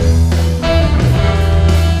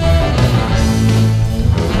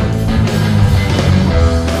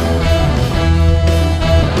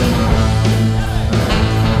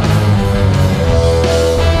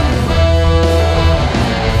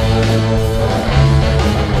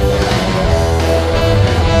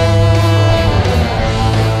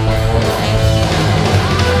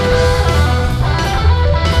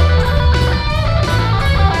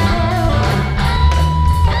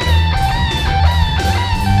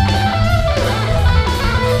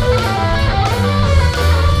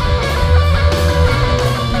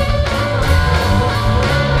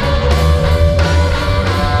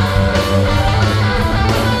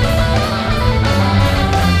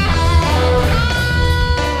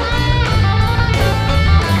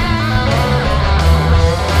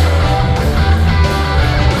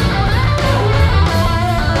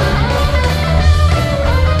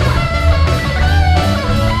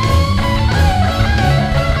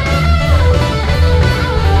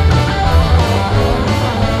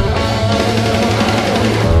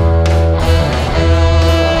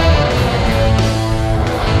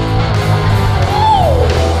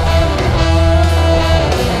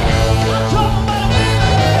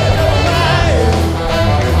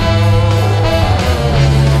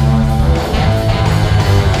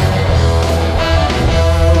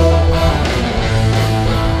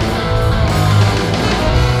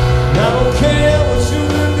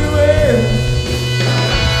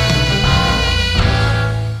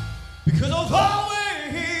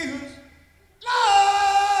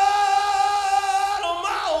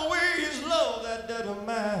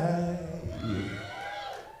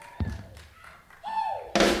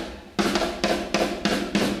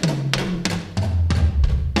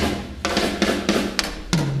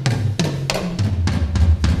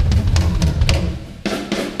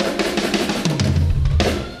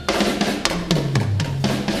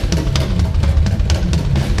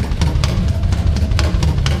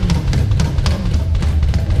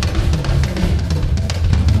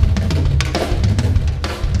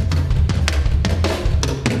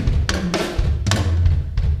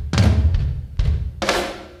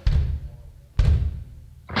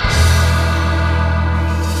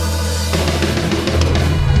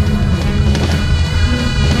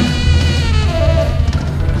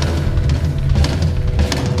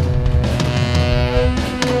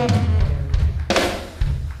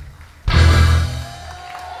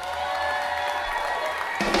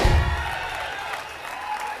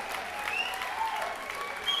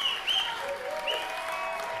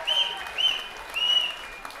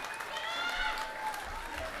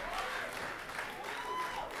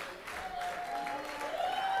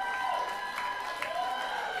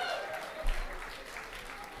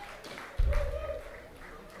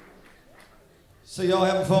 So y'all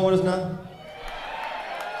having fun with us now?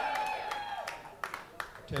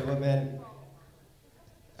 Tell you what, man,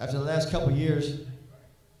 after the last couple years,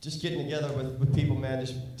 just getting together with people, man,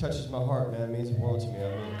 just touches my heart, man. It means the world to me.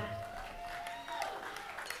 I mean,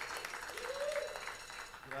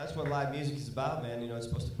 that's what live music is about, man. You know, it's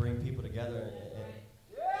supposed to bring people together. And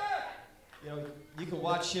you know, you can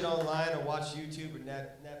watch shit online or watch YouTube or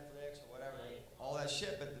Netflix or whatever, all that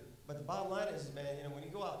shit. But the bottom line is, man, you know, when you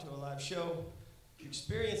go out to a live show, you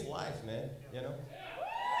experience life, man. You know.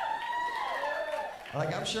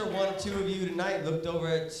 Like, I'm sure one or two of you tonight looked over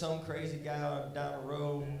at some crazy guy down the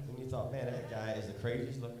road and you thought, man, that guy is the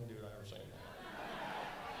craziest looking dude I've ever seen.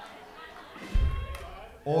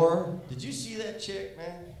 Or, did you see that chick,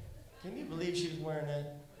 man? Can you believe she was wearing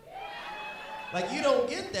that? Like, you don't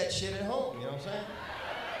get that shit at home, you know what I'm saying?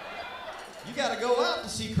 You gotta go out to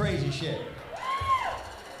see crazy shit.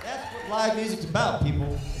 That's what live music's about,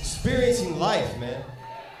 people. Experiencing life, man.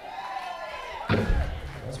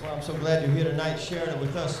 That's why I'm so glad you're here tonight sharing it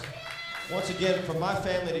with us. Once again, from my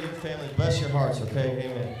family to your family, bless your hearts, okay?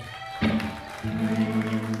 Amen.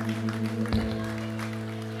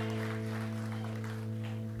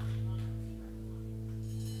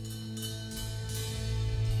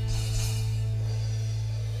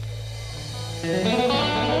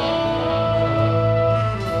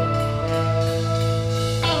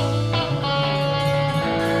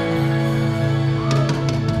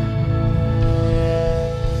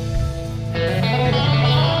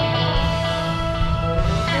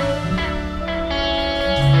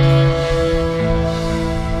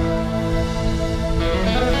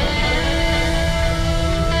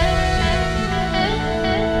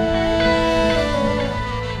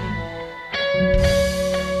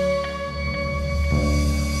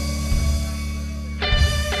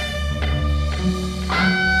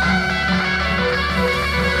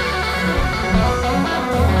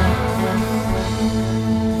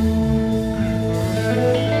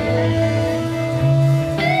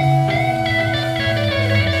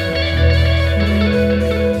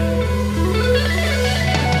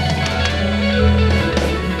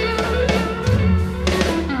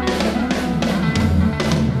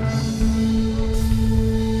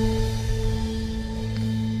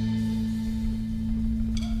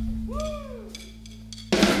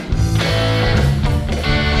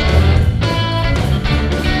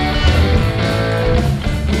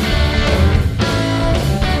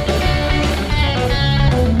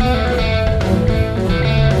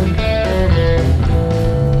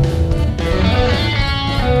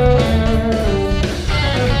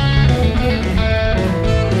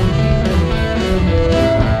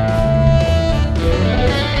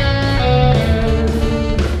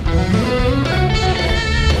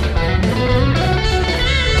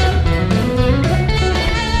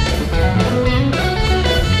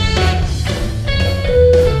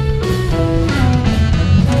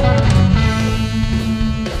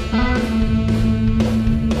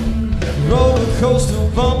 coast to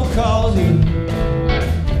bumper cars here.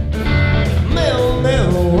 Men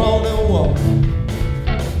never on their walk.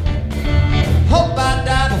 Hope I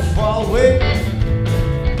die before I wake.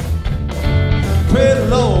 Pray the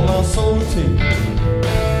Lord my soul to take.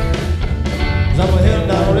 'Cause I'm heading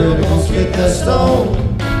down the river, gonna skip that stone.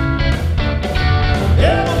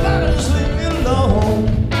 Everybody just leave me alone.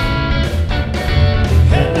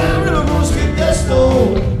 Heading down the river, gonna skip that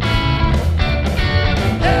stone.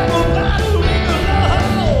 Everybody leave me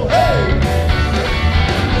alone. Hey,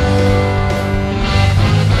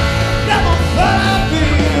 never thought I'd be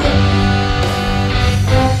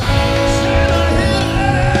standing here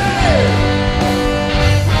today,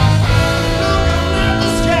 looking at the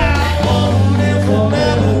sky, wondering if I'm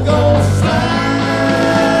ever gonna fly.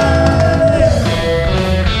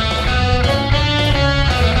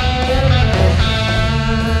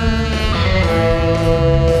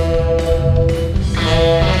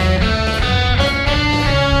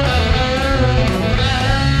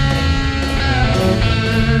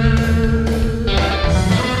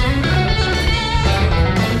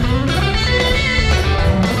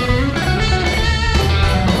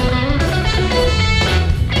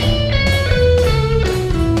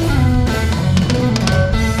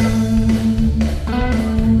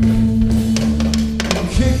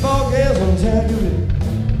 Kickball gas on Tangerine,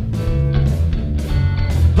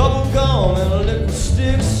 bubble gum and liquid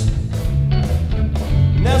sticks.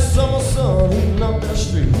 And that summer sun heating up that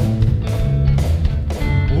street.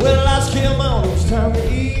 When the lights came on, it was time to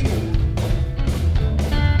eat.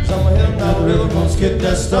 So I'm heading down the river, gonna skip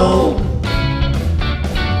that stone.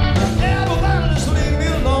 Everybody just leave me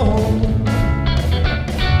alone.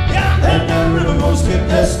 Yeah, I'm heading down the river, gonna skip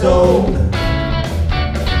that stone.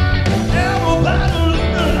 Everybody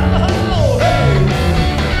leave me alone. Hey,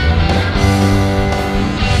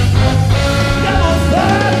 never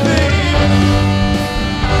thought I'd be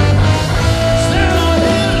standing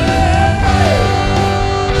here today,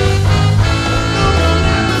 looking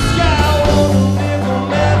at the sky, wondering if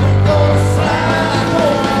I'm ever gonna fly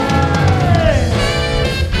home.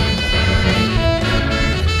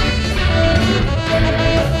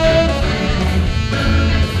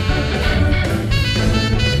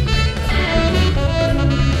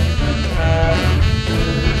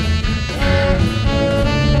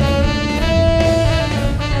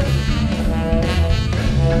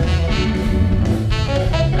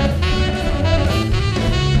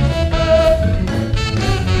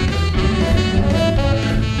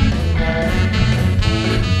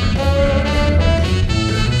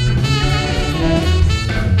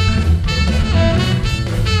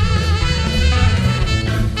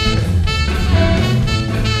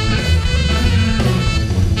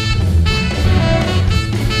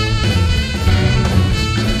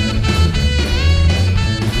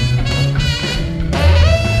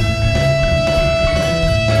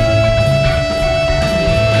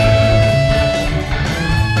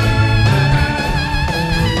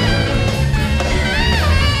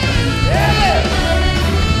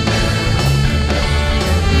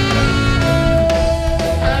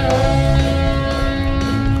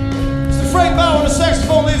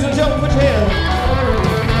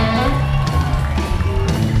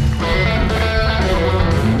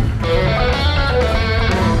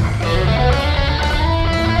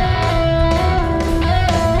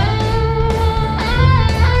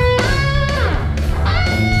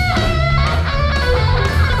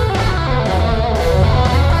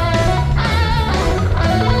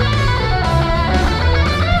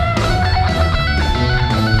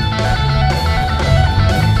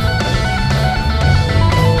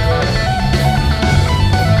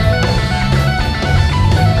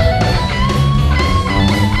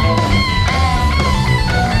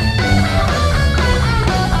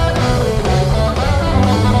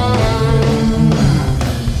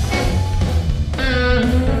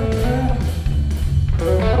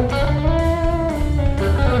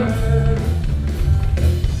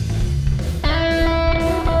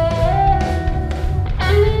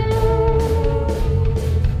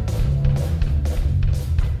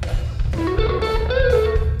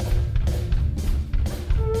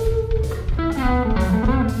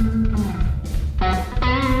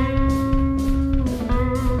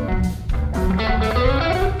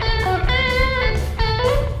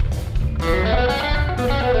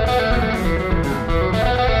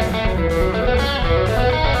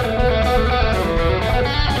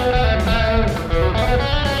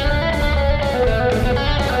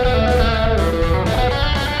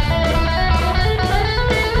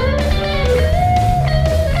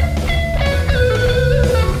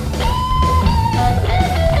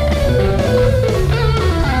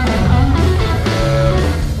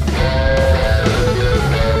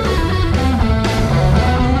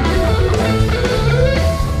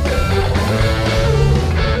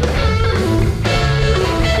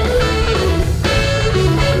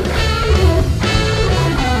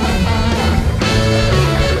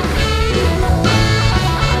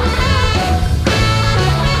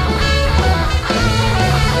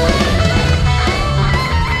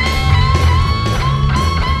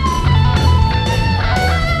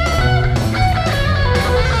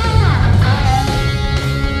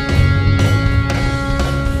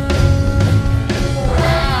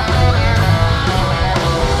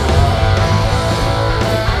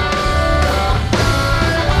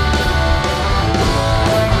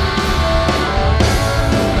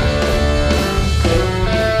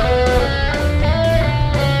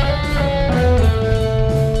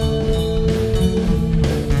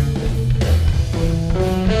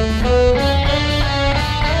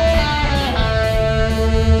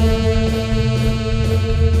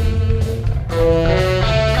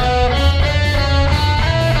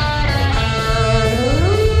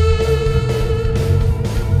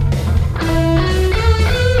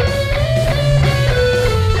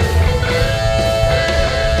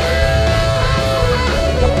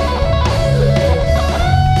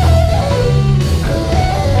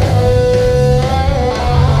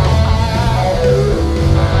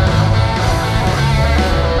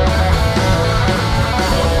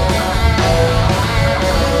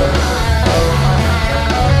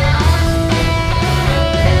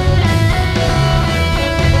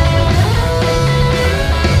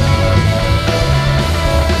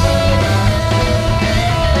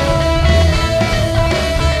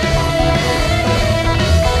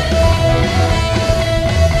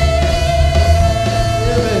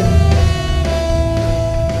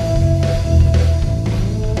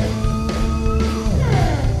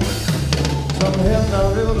 From the heaven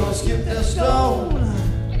down the river, gonna skip that stone.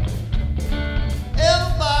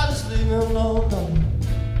 Everybody's leaving alone.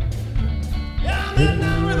 Yeah, I'm heading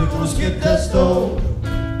down the river, gonna skip that stone.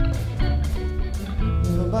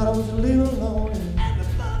 Everybody was leaving alone.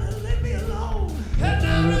 Everybody leave me alone. Heading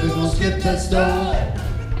down the river, gonna skip that stone.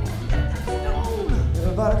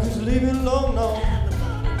 Everybody keeps leaving alone now.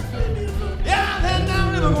 Yeah, I'm heading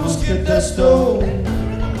down the river, gonna skip that stone.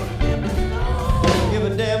 Give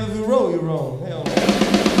a damn if you roll, you're wrong. Hell no.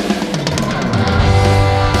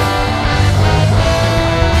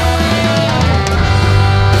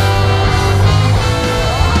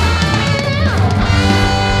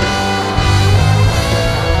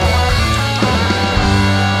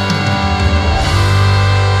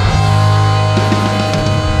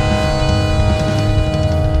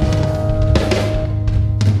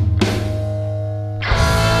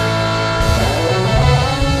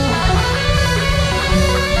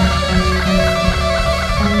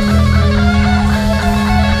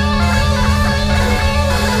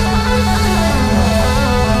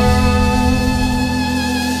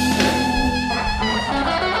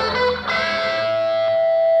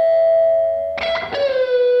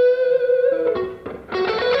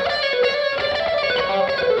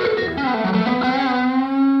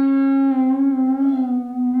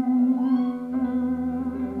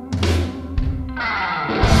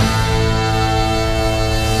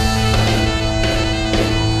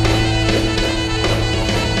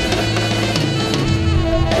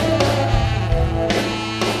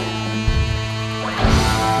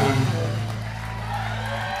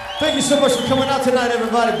 Thank you so much for coming out tonight,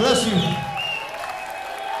 everybody. Bless you.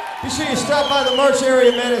 Be sure you stop by the merch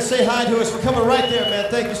area, man, and say hi to us. We're coming right there,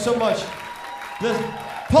 man. Thank you so much. There's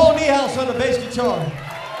Paul Niehaus on the bass guitar,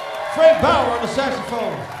 Frank Bauer on the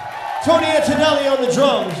saxophone, Tony Antonelli on the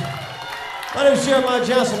drums. My name is Jeremiah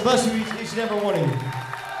Johnson. Bless you, each and every one of you.